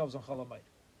conduct ourselves on Chol Hamoed.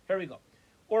 Here we go.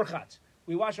 Orchatz.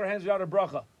 We wash our hands without a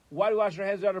bracha. Why do we wash our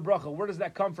hands without a bracha? Where does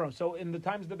that come from? So in the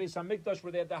times of the Beis Hamikdash,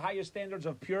 where they had the highest standards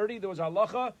of purity, there was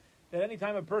halacha that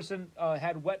anytime a person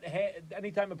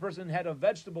anytime a person had a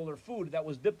vegetable or food that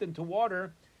was dipped into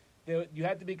water, you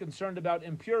had to be concerned about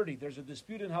impurity. There's a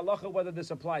dispute in halacha whether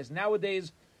this applies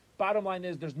nowadays. Bottom line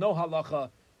is there's no halacha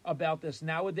about this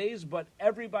nowadays, but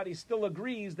everybody still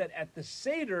agrees that at the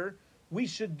Seder we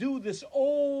should do this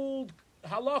old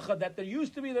halacha that there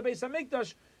used to be in the Beis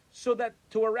Hamikdash, so that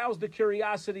to arouse the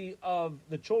curiosity of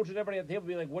the children, everybody at the table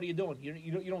be like, "What are you doing?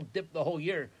 You don't dip the whole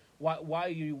year. Why are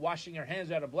you washing your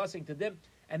hands out of blessing to dip?"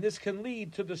 And this can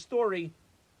lead to the story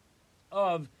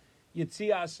of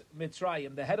Yitzias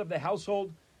Mitzrayim. The head of the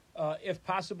household, if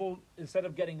possible, instead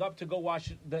of getting up to go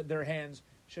wash their hands,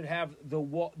 should have the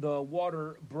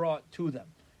water brought to them.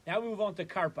 Now we move on to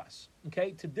karpas,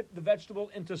 okay, to dip the vegetable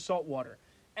into salt water.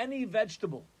 Any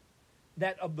vegetable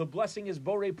that of the blessing is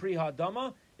borei pri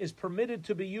ha'adama is permitted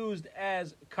to be used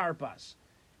as karpas,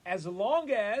 as long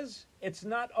as it's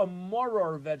not a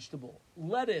maror vegetable.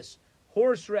 Lettuce,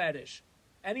 horseradish,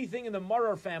 anything in the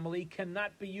maror family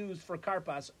cannot be used for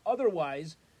karpas.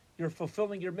 Otherwise, you're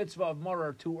fulfilling your mitzvah of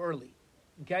maror too early.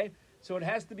 Okay? So it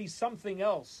has to be something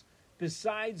else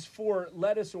besides for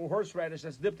lettuce or horseradish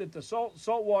that's dipped into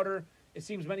salt water. It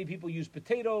seems many people use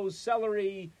potatoes,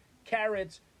 celery,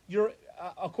 carrots.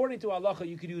 According to halacha,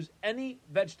 you could use any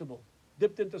vegetable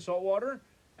dipped into salt water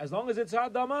as long as it's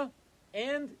ha'adama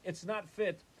and it's not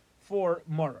fit for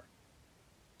maror.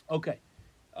 Okay.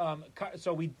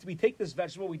 So we take this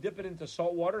vegetable, we dip it into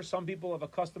salt water. Some people have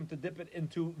accustomed to dip it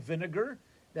into vinegar.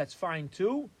 That's fine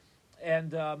too.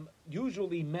 And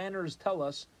usually manners tell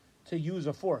us to use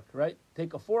a fork, right?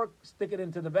 Take a fork, stick it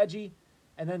into the veggie,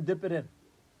 and then dip it in.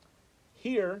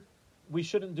 Here, we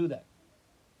shouldn't do that.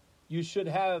 You should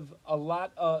have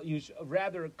you should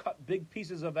rather cut big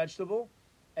pieces of vegetable,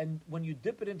 and when you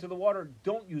dip it into the water,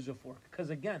 don't use a fork. Because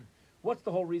again, what's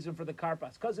the whole reason for the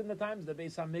karpas? Because in the times of the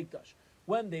Beis Hamikdash,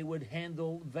 when they would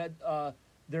handle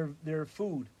their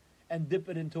food and dip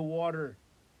it into water,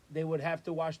 they would have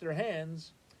to wash their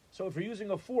hands. So if you're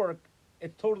using a fork,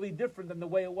 it's totally different than the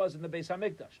way it was in the Beis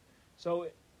Hamikdash. So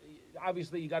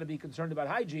obviously you got to be concerned about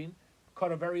hygiene.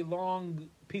 Cut a very long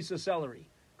piece of celery.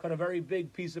 Cut a very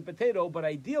big piece of potato. But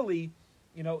ideally,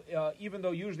 even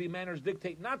though usually manners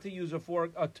dictate not to use a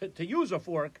fork, to use a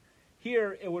fork,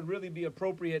 here it would really be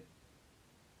appropriate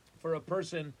for a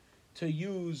person to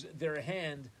use their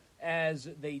hand as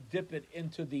they dip it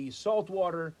into the salt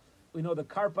water. We know the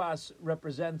karpas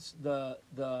represents the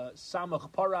samach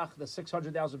parach, the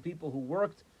 600,000 people who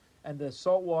worked, and the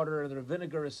salt water and the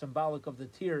vinegar is symbolic of the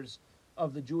tears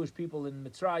of the Jewish people in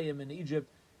Mitzrayim, in Egypt,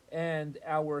 and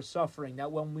our suffering. Now,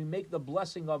 when we make the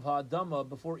blessing of ha'adama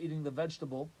before eating the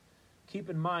vegetable, keep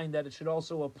in mind that it should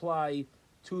also apply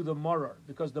to the maror,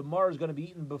 because the maror is going to be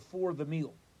eaten before the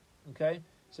meal. Okay?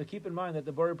 So keep in mind that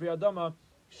the Borei Pri Adama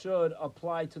should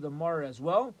apply to the maror as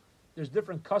well. There's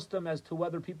different custom as to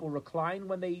whether people recline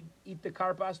when they eat the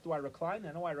karpas. Do I recline?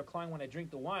 I know I recline when I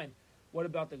drink the wine. What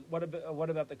about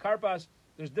the karpas?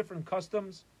 There's different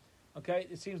customs. Okay,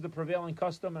 it seems the prevailing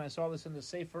custom, and I saw this in the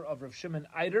Sefer of Rav Shimon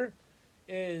Eider,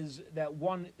 is that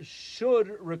one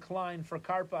should recline for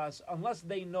karpas unless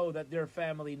they know that their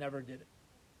family never did it.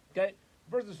 Okay, if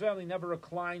a person's family never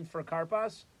reclined for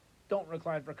karpas, don't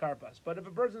recline for karpas. But if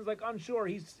a person's like unsure,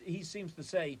 he seems to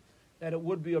say that it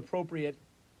would be appropriate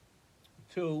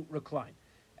to recline.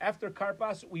 After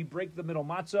karpas, we break the middle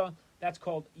matzah. That's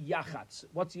called yachatz.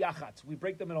 What's yachatz? We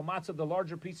break the middle matzah. The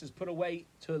larger piece is put away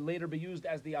to later be used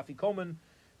as the afikomen.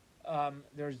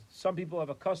 There's some people have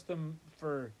a custom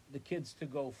for the kids to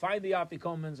go find the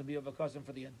afikomens, and we have a custom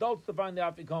for the adults to find the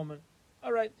afikomen.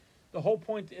 All right. The whole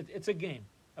point, it's a game.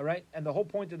 All right. And the whole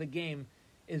point of the game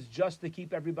is just to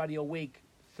keep everybody awake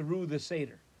through the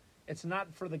Seder. It's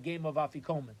not for the game of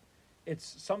afikomen. It's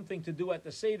something to do at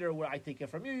the Seder where I take it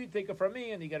from you, you take it from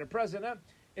me, and you get a present.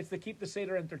 It's to keep the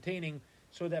Seder entertaining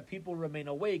so that people remain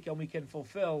awake and we can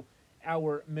fulfill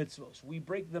our mitzvos. We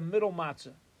break the middle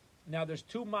matzah. Now there's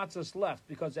 2 matzahs left,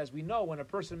 because as we know, when a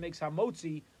person makes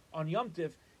hamotzi on Yom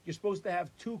Tif, you're supposed to have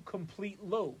 2 complete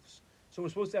loaves. So we're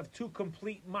supposed to have 2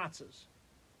 complete matzahs.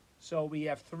 So we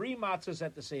have 3 matzahs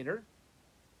at the Seder.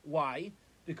 Why?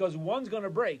 Because one's going to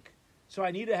break. So I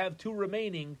need to have 2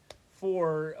 remaining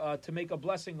for to make a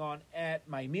blessing on at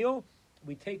my meal.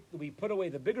 We put away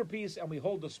the bigger piece and we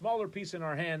hold the smaller piece in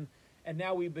our hand, and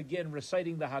now we begin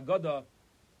reciting the Haggadah,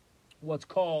 what's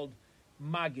called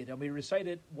Magid, and we recite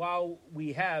it while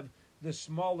we have the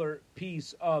smaller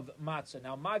piece of matzah.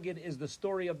 Now, Magid is the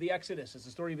story of the Exodus. It's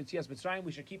the story of Yetzias Mitzrayim.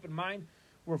 We should keep in mind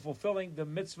we're fulfilling the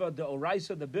mitzvah, the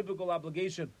oraisa, the biblical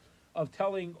obligation of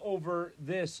telling over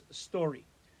this story.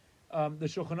 The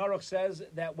Shulchan Aruch says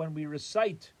that when we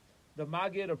recite the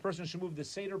Magid, a person should move the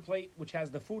Seder plate, which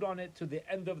has the food on it, to the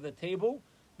end of the table.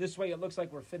 This way it looks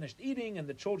like we're finished eating, and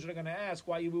the children are going to ask,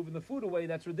 why are you moving the food away?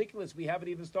 That's ridiculous. We haven't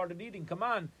even started eating. Come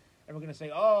on. And we're going to say,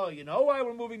 oh, you know why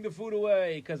we're moving the food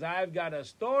away? Because I've got a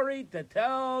story to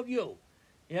tell you.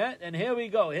 Yeah, and here we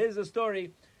go. Here's the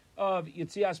story of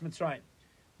Yetzias Mitzrayim.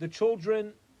 The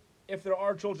children, if there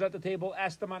are children at the table,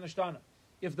 ask the Manishtana.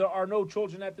 If there are no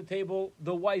children at the table,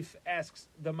 the wife asks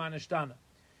the Manishtana.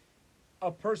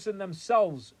 A person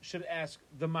themselves should ask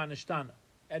the Manishtana.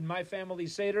 At my family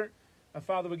Seder, my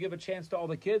father would give a chance to all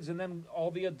the kids, and then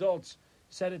all the adults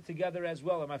said it together as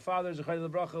well. And my father, Zechariah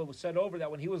Lebracha, said over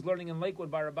that when he was learning in Lakewood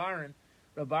by Reb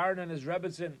Aaron and his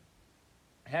Rebbetzin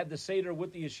had the Seder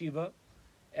with the yeshiva,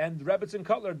 and Rebbetzin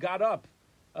Cutler got up.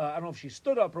 I don't know if she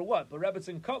stood up or what, but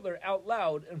Rebbetzin Cutler out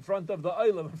loud in front of the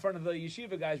Olam, in front of the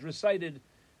yeshiva guys, recited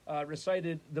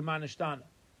the Manishtana.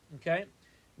 Okay?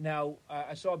 Now,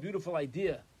 I saw a beautiful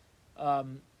idea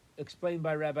explained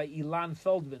by Rabbi Ilan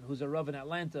Feldman, who's a Rav in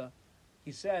Atlanta.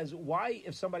 He says, why,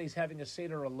 if somebody's having a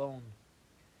Seder alone,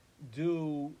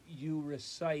 do you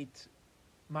recite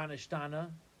Manishtana?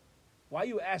 Why are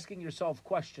you asking yourself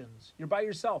questions? You're by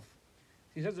yourself.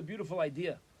 He says a beautiful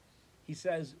idea. He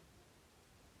says,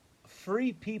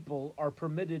 free people are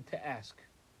permitted to ask.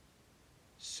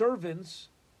 Servants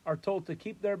are told to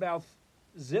keep their mouth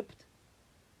zipped.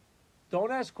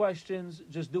 Don't ask questions,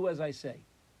 just do as I say.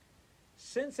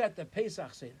 Since at the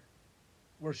Pesach Seder,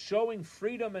 we're showing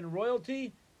freedom and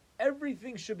royalty,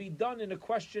 everything should be done in a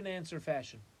question-answer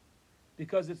fashion,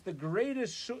 because it's the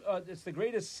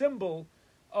greatest symbol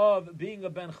of being a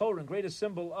Ben Chorin, greatest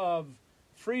symbol of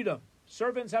freedom.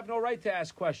 Servants have no right to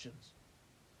ask questions.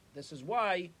 This is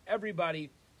why everybody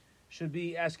should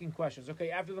be asking questions. Okay,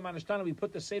 after the Manishtana, we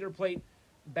put the Seder plate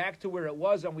back to where it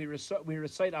was, and we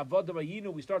recite Avodah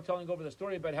Vayinu. We start telling over the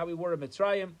story about how we were in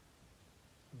Mitzrayim.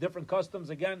 Different customs,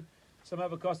 again. Some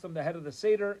have a custom the head of the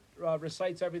Seder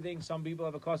recites everything. Some people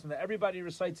have a custom that everybody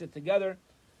recites it together.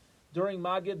 During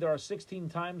Magid, there are 16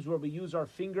 times where we use our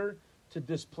finger to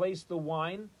displace the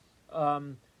wine.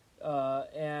 And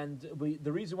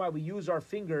the reason why we use our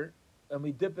finger and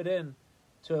we dip it in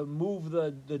to move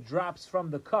the drops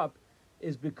from the cup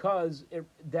is because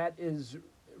that is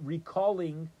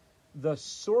recalling the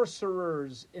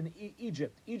sorcerers in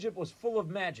Egypt. Egypt was full of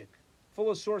magic, full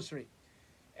of sorcery.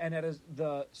 And that is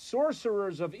the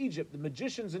sorcerers of Egypt, the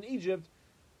magicians in Egypt,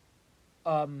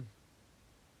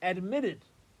 admitted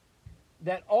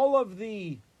that all of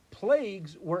the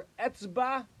plagues were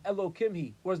etzba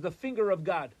Elokimhi, was the finger of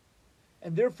God.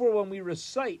 And therefore, when we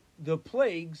recite the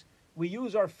plagues, we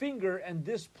use our finger and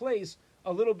displace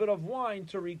a little bit of wine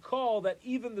to recall that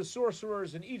even the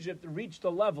sorcerers in Egypt reached a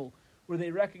level where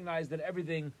they recognize that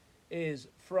everything is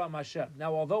from Hashem.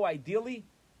 Now, although ideally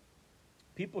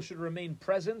people should remain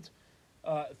present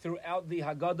throughout the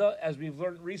Haggadah, as we've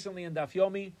learned recently in Daf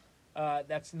Yomi,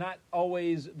 that's not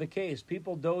always the case.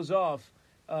 People doze off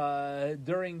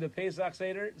during the Pesach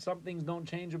Seder. Some things don't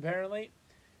change apparently.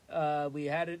 We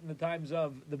had it in the times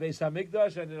of the Beis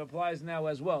Hamikdash, and it applies now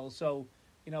as well. So,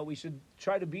 we should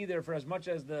try to be there for as much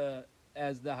of the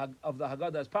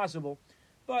Haggadah as possible.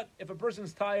 But if a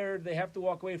person's tired, they have to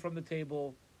walk away from the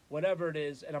table, whatever it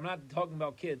is. And I'm not talking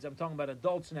about kids; I'm talking about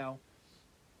adults now.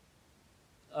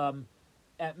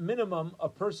 At minimum, a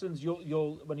person's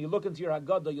you'll when you look into your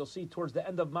Haggadah, you'll see towards the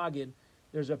end of Magid,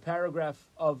 there's a paragraph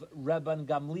of Rabban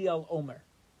Gamliel Omer.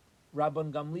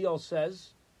 Rabban Gamliel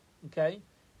says, okay,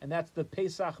 and that's the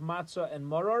Pesach Matzah and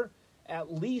Maror.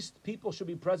 At least people should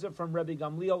be present from Rabbi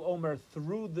Gamliel Omer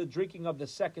through the drinking of the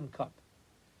second cup.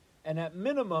 And at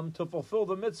minimum, to fulfill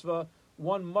the mitzvah,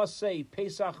 one must say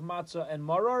Pesach Matzah and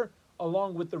Maror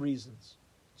along with the reasons.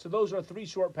 So those are 3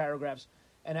 short paragraphs.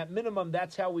 And at minimum,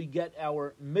 that's how we get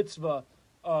our mitzvah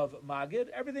of Magid.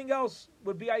 Everything else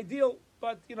would be ideal,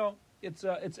 but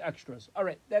it's extras. All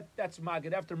right, that's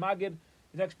Magid. After Magid,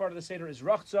 the next part of the Seder is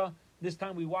Rachza. This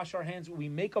time we wash our hands. We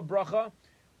make a bracha.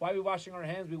 Why are we washing our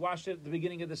hands? We washed it at the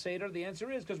beginning of the Seder. The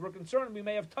answer is because we're concerned we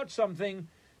may have touched something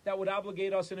that would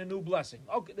obligate us in a new blessing,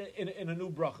 okay, in a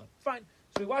new bracha. Fine.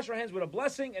 So we wash our hands with a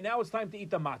blessing, and now it's time to eat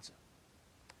the matzah.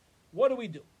 What do we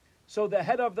do? So the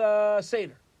head of the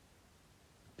Seder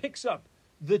picks up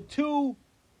the 2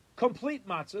 complete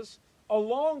matzahs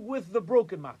along with the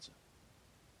broken matzah.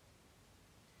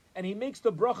 And he makes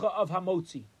the bracha of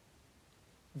hamotzi.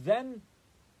 Then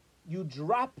you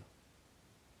drop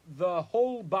the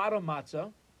whole bottom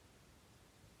matzah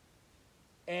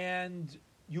and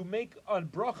you make a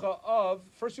bracha of,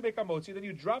 first you make hamotzi, then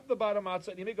you drop the bottom matzah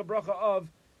and you make a bracha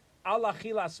of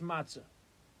alachilas matzah.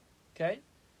 Okay?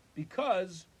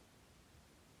 Because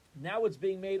now it's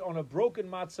being made on a broken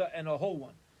matzah and a whole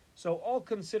one. So all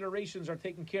considerations are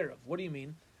taken care of. What do you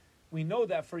mean? We know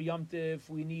that for Yom Tiv,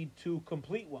 we need 2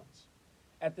 complete ones.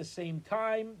 At the same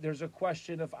time, there's a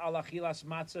question if alachilas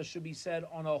matzah should be said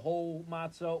on a whole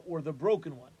matzah or the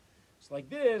broken one. It's like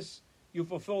this, you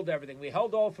fulfilled everything. We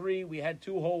held all 3. We had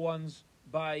 2 whole ones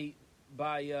by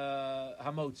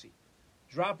hamotzi.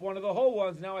 Drop one of the whole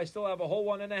ones. Now I still have a whole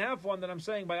 1.5 one that I'm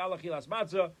saying by alachilas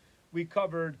matzah. We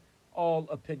covered all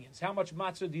opinions. How much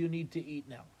matzah do you need to eat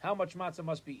now? How much matzah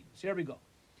must be eaten? So here we go.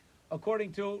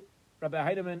 According to Rabbi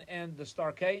Heidemann and the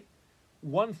Star K,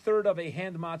 1/3 of a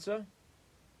hand matzah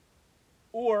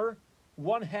or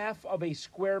 1/2 of a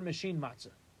square machine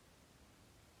matzah.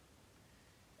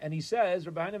 And he says,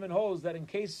 Rabbi Heinemann holds that in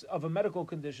case of a medical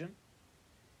condition,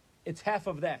 it's half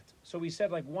of that. So we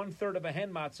said like 1/3 of a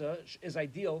hand matzah is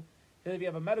ideal. Then if you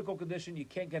have a medical condition, you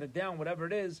can't get it down, whatever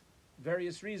it is,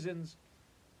 various reasons,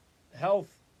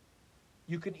 health,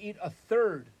 you can eat a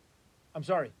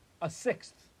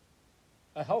 1/6.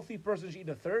 A healthy person should eat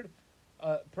a 1/3.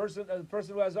 A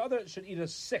person who has other should eat a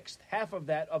 1/6, half of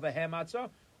that of a ham matzah,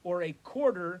 or a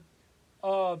 1/4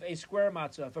 of a square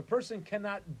matzah. If a person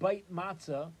cannot bite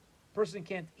matzah, person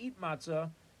can't eat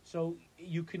matzah, so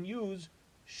you can use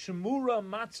shmura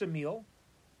matzah meal,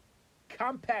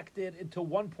 compacted into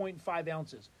 1.5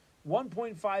 ounces.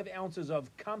 1.5 ounces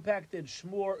of compacted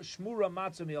shmura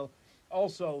matzah meal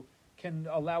also can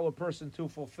allow a person to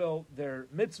fulfill their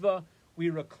mitzvah. We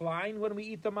recline when we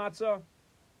eat the matzah,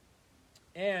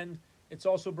 and it's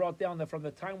also brought down that from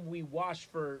the time we wash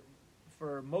for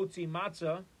motzi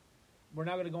matzah, we're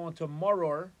now going to go into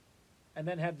maror and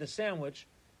then have the sandwich.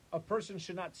 A person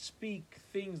should not speak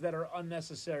things that are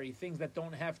unnecessary, things that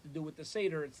don't have to do with the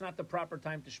Seder. It's not the proper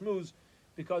time to shmooze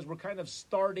because we're kind of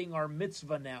starting our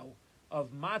mitzvah now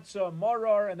of matzah,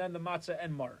 maror, and then the matzah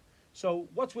and mar. So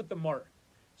what's with the mar?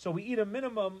 So we eat a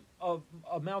minimum of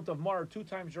amount of mar 2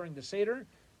 times during the Seder,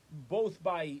 both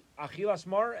by achilas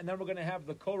mar, and then we're going to have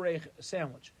the korech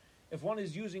sandwich. If one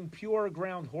is using pure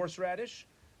ground horseradish,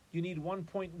 you need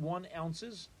 1.1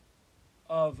 ounces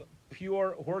of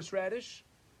pure horseradish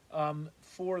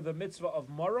for the mitzvah of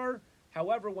maror.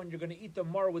 However, when you're going to eat the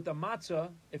mar with the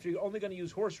matzah, if you're only going to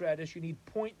use horseradish, you need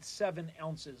 0.7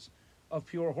 ounces of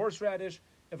pure horseradish.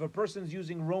 If a person's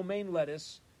using romaine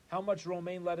lettuce, how much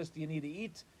romaine lettuce do you need to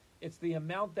eat? It's the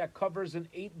amount that covers an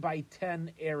 8 by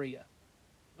 10 area.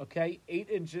 Okay? 8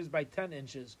 inches by 10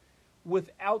 inches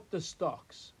without the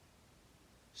stalks.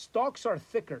 Stalks are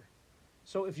thicker.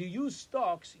 So if you use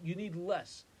stalks, you need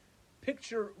less.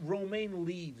 Picture romaine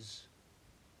leaves.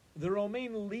 The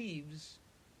romaine leaves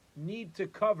need to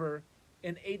cover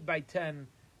an 8 by 10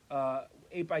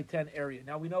 8 by 10 area.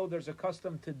 Now we know there's a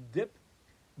custom to dip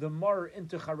the mar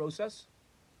into charosas.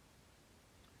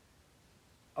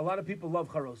 A lot of people love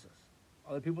charosas.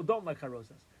 Other people don't like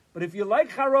charosas. But if you like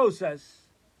charosas,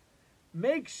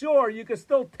 make sure you can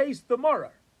still taste the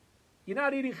maror. You're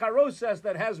not eating charosas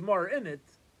that has mar in it.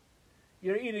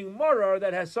 You're eating maror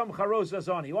that has some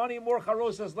charosas on it. You want to eat more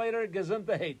charosas later?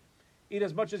 Gesundheit. Eat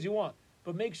as much as you want.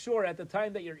 But make sure at the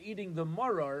time that you're eating the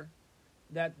maror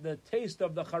that the taste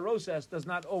of the charosas does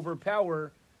not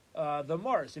overpower the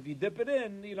mars. If you dip it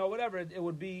in, whatever, it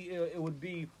would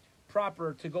be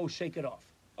proper to go shake it off.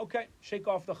 Okay, shake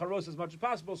off the charos as much as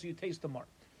possible so you taste the mar.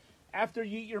 After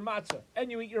you eat your matzah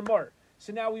and you eat your mar,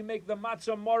 so now we make the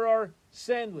matzah marar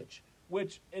sandwich,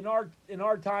 which in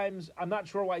our times, I'm not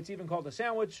sure why it's even called a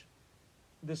sandwich.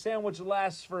 The sandwich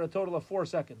lasts for a total of 4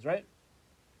 seconds, right?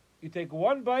 You take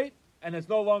one bite and it's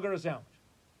no longer a sandwich.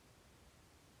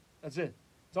 That's it.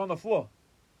 It's on the floor.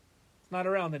 It's not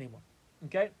around anymore.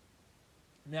 Okay?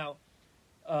 Now,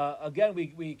 again,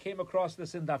 we came across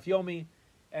this in Daf Yomi,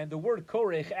 and the word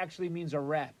korech actually means a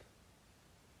wrap.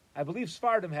 I believe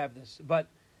Sfardim have this, but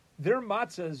their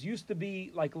matzahs used to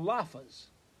be like lafas,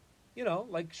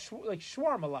 like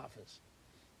shawarma lafas.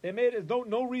 They made it.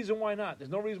 No reason why not.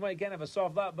 There's no reason why you can't have a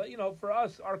soft laf. But for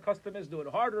us, our custom is do it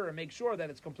harder and make sure that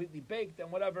it's completely baked and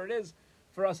whatever it is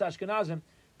for us Ashkenazim.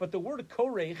 But the word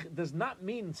korech does not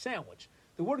mean sandwich.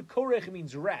 The word korech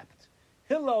means wrapped.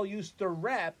 Hillel used to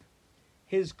wrap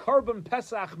his carbon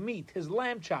pesach meat, his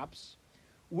lamb chops,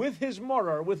 with his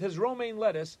maror, with his romaine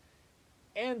lettuce,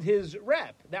 and his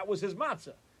wrap. That was his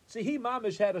matzah. See, he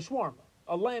mamish had a shawarma,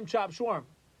 a lamb chop shawarma.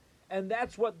 And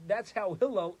that's how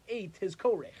Hillel ate his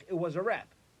korech. It was a wrap.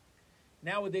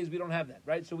 Nowadays we don't have that,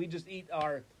 right? So we just eat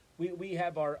we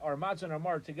have our matzah and our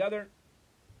mar together.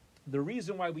 The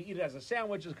reason why we eat it as a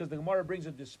sandwich is because the Gemara brings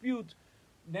a dispute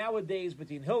nowadays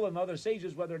between Hillel and other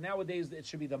sages whether nowadays it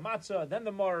should be the matzah, then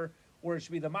the mar, or it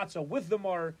should be the matzah with the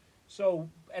mar. So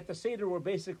at the Seder, we're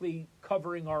basically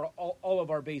covering all of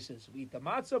our bases. We eat the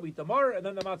matzah, we eat the mar, and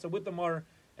then the matzah with the mar,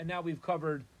 and now we've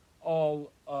covered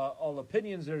all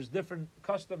opinions. There's different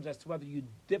customs as to whether you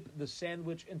dip the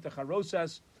sandwich into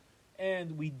charosas,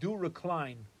 and we do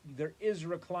recline. There is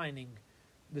reclining.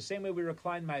 The same way we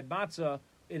recline my matzah,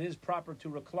 it is proper to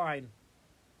recline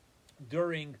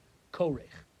during korech.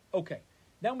 Okay,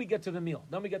 then we get to the meal.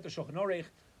 Then we get to Shulchan Aruch.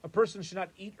 A person should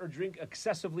not eat or drink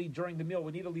excessively during the meal.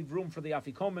 We need to leave room for the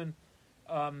afikomen.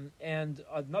 And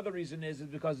another reason is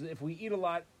because if we eat a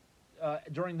lot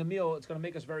during the meal, it's going to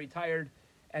make us very tired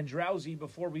and drowsy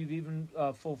before we've even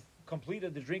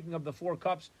completed the drinking of the 4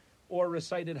 cups or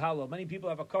recited Hallel. Many people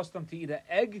have a custom to eat an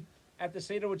egg at the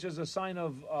Seder, which is a sign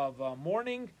of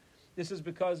mourning. This is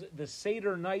because the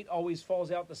Seder night always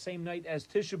falls out the same night as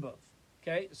Tisha B'Av.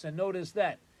 Okay, so notice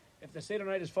that. If the Seder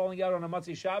night is falling out on a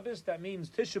Motzei Shabbos, that means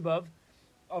Tisha B'Av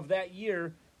of that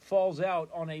year falls out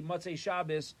on a Motzei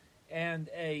Shabbos and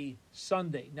a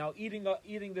Sunday. Now,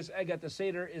 eating this egg at the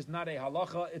Seder is not a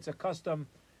halacha. It's a custom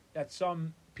that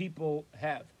some people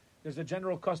have. There's a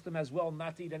general custom as well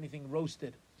not to eat anything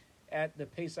roasted at the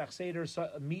Pesach Seder,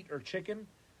 meat or chicken.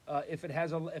 If it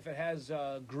has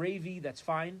gravy, that's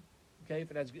fine. Okay,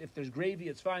 if there's gravy,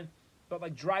 it's fine. But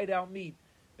like dried out meat,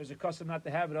 there's a custom not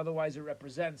to have it. Otherwise, it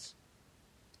represents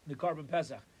the Karban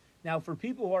Pesach. Now, for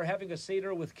people who are having a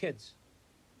Seder with kids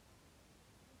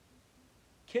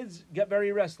get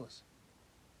very restless.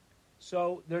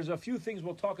 So there's a few things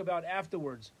we'll talk about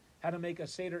afterwards, how to make a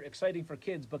Seder exciting for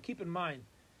kids. But keep in mind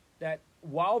that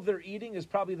while they're eating is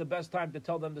probably the best time to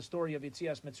tell them the story of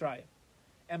Yetzias Mitzrayim.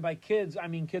 And by kids, I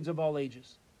mean kids of all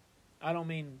ages. I don't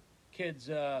mean kids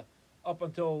up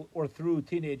until or through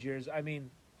teenage years. I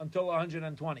mean until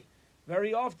 120.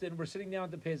 Very often, we're sitting down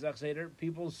at the Pesach Seder,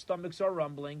 people's stomachs are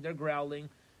rumbling, they're growling,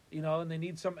 and they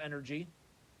need some energy.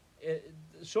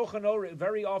 Shulchan Aruch,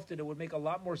 very often, it would make a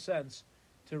lot more sense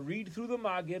to read through the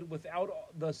Magid without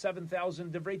the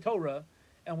 7,000 Divrei Torah,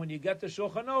 and when you get to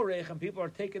Shulchan Aruch and people are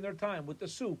taking their time with the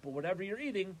soup or whatever you're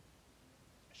eating,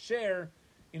 share,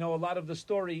 a lot of the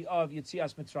story of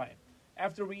Yetzias Mitzrayim.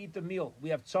 After we eat the meal, we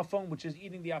have tzafon, which is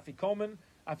eating the afikomen.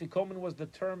 Afikomen was the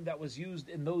term that was used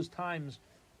in those times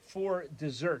for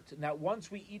dessert. Now, once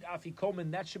we eat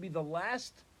afikomen, that should be the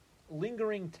last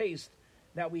lingering taste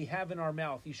that we have in our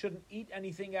mouth. You shouldn't eat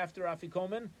anything after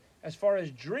afikomen. As far as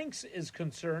drinks is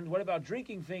concerned, what about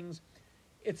drinking things?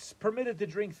 It's permitted to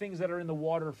drink things that are in the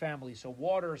water family. So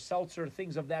water, seltzer,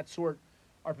 things of that sort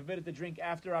are permitted to drink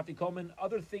after afikomen.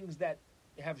 Other things that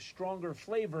have stronger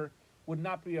flavor would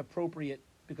not be appropriate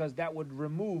because that would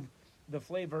remove the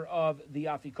flavor of the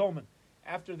afikomen.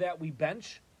 After that, we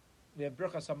bench. We have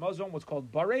Birchas Hamazon, what's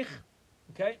called Barech.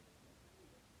 Okay?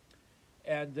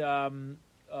 And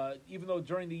even though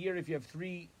during the year, if you have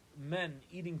 3 men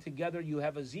eating together, you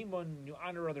have a zimun, you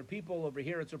honor other people. Over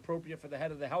here, it's appropriate for the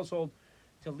head of the household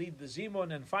to lead the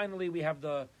zimun. And finally, we have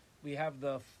the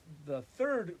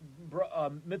third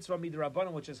mitzvah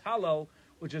midrabanan, which is Hallel,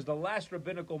 which is the last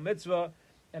rabbinical mitzvah,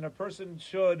 and a person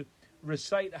should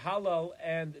recite Hallel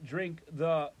and drink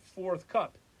the 4th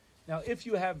cup. Now, if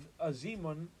you have a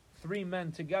zimun, 3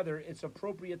 men together, it's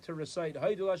appropriate to recite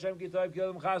Haidul Hashem Kitayv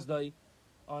Kilam Chazdai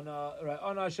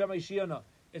on Hashem Ishiana.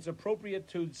 It's appropriate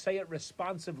to say it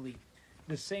responsively,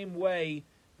 the same way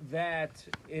that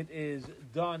it is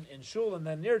done in shul. And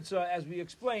then Nirtza, as we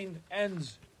explained,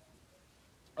 ends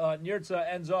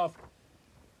off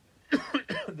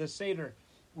the Seder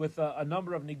with a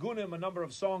number of nigunim, a number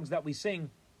of songs that we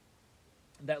sing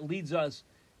that leads us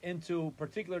into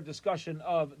particular discussion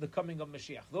of the coming of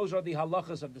Mashiach. Those are the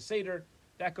halachas of the Seder.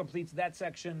 That completes that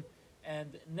section.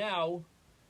 And now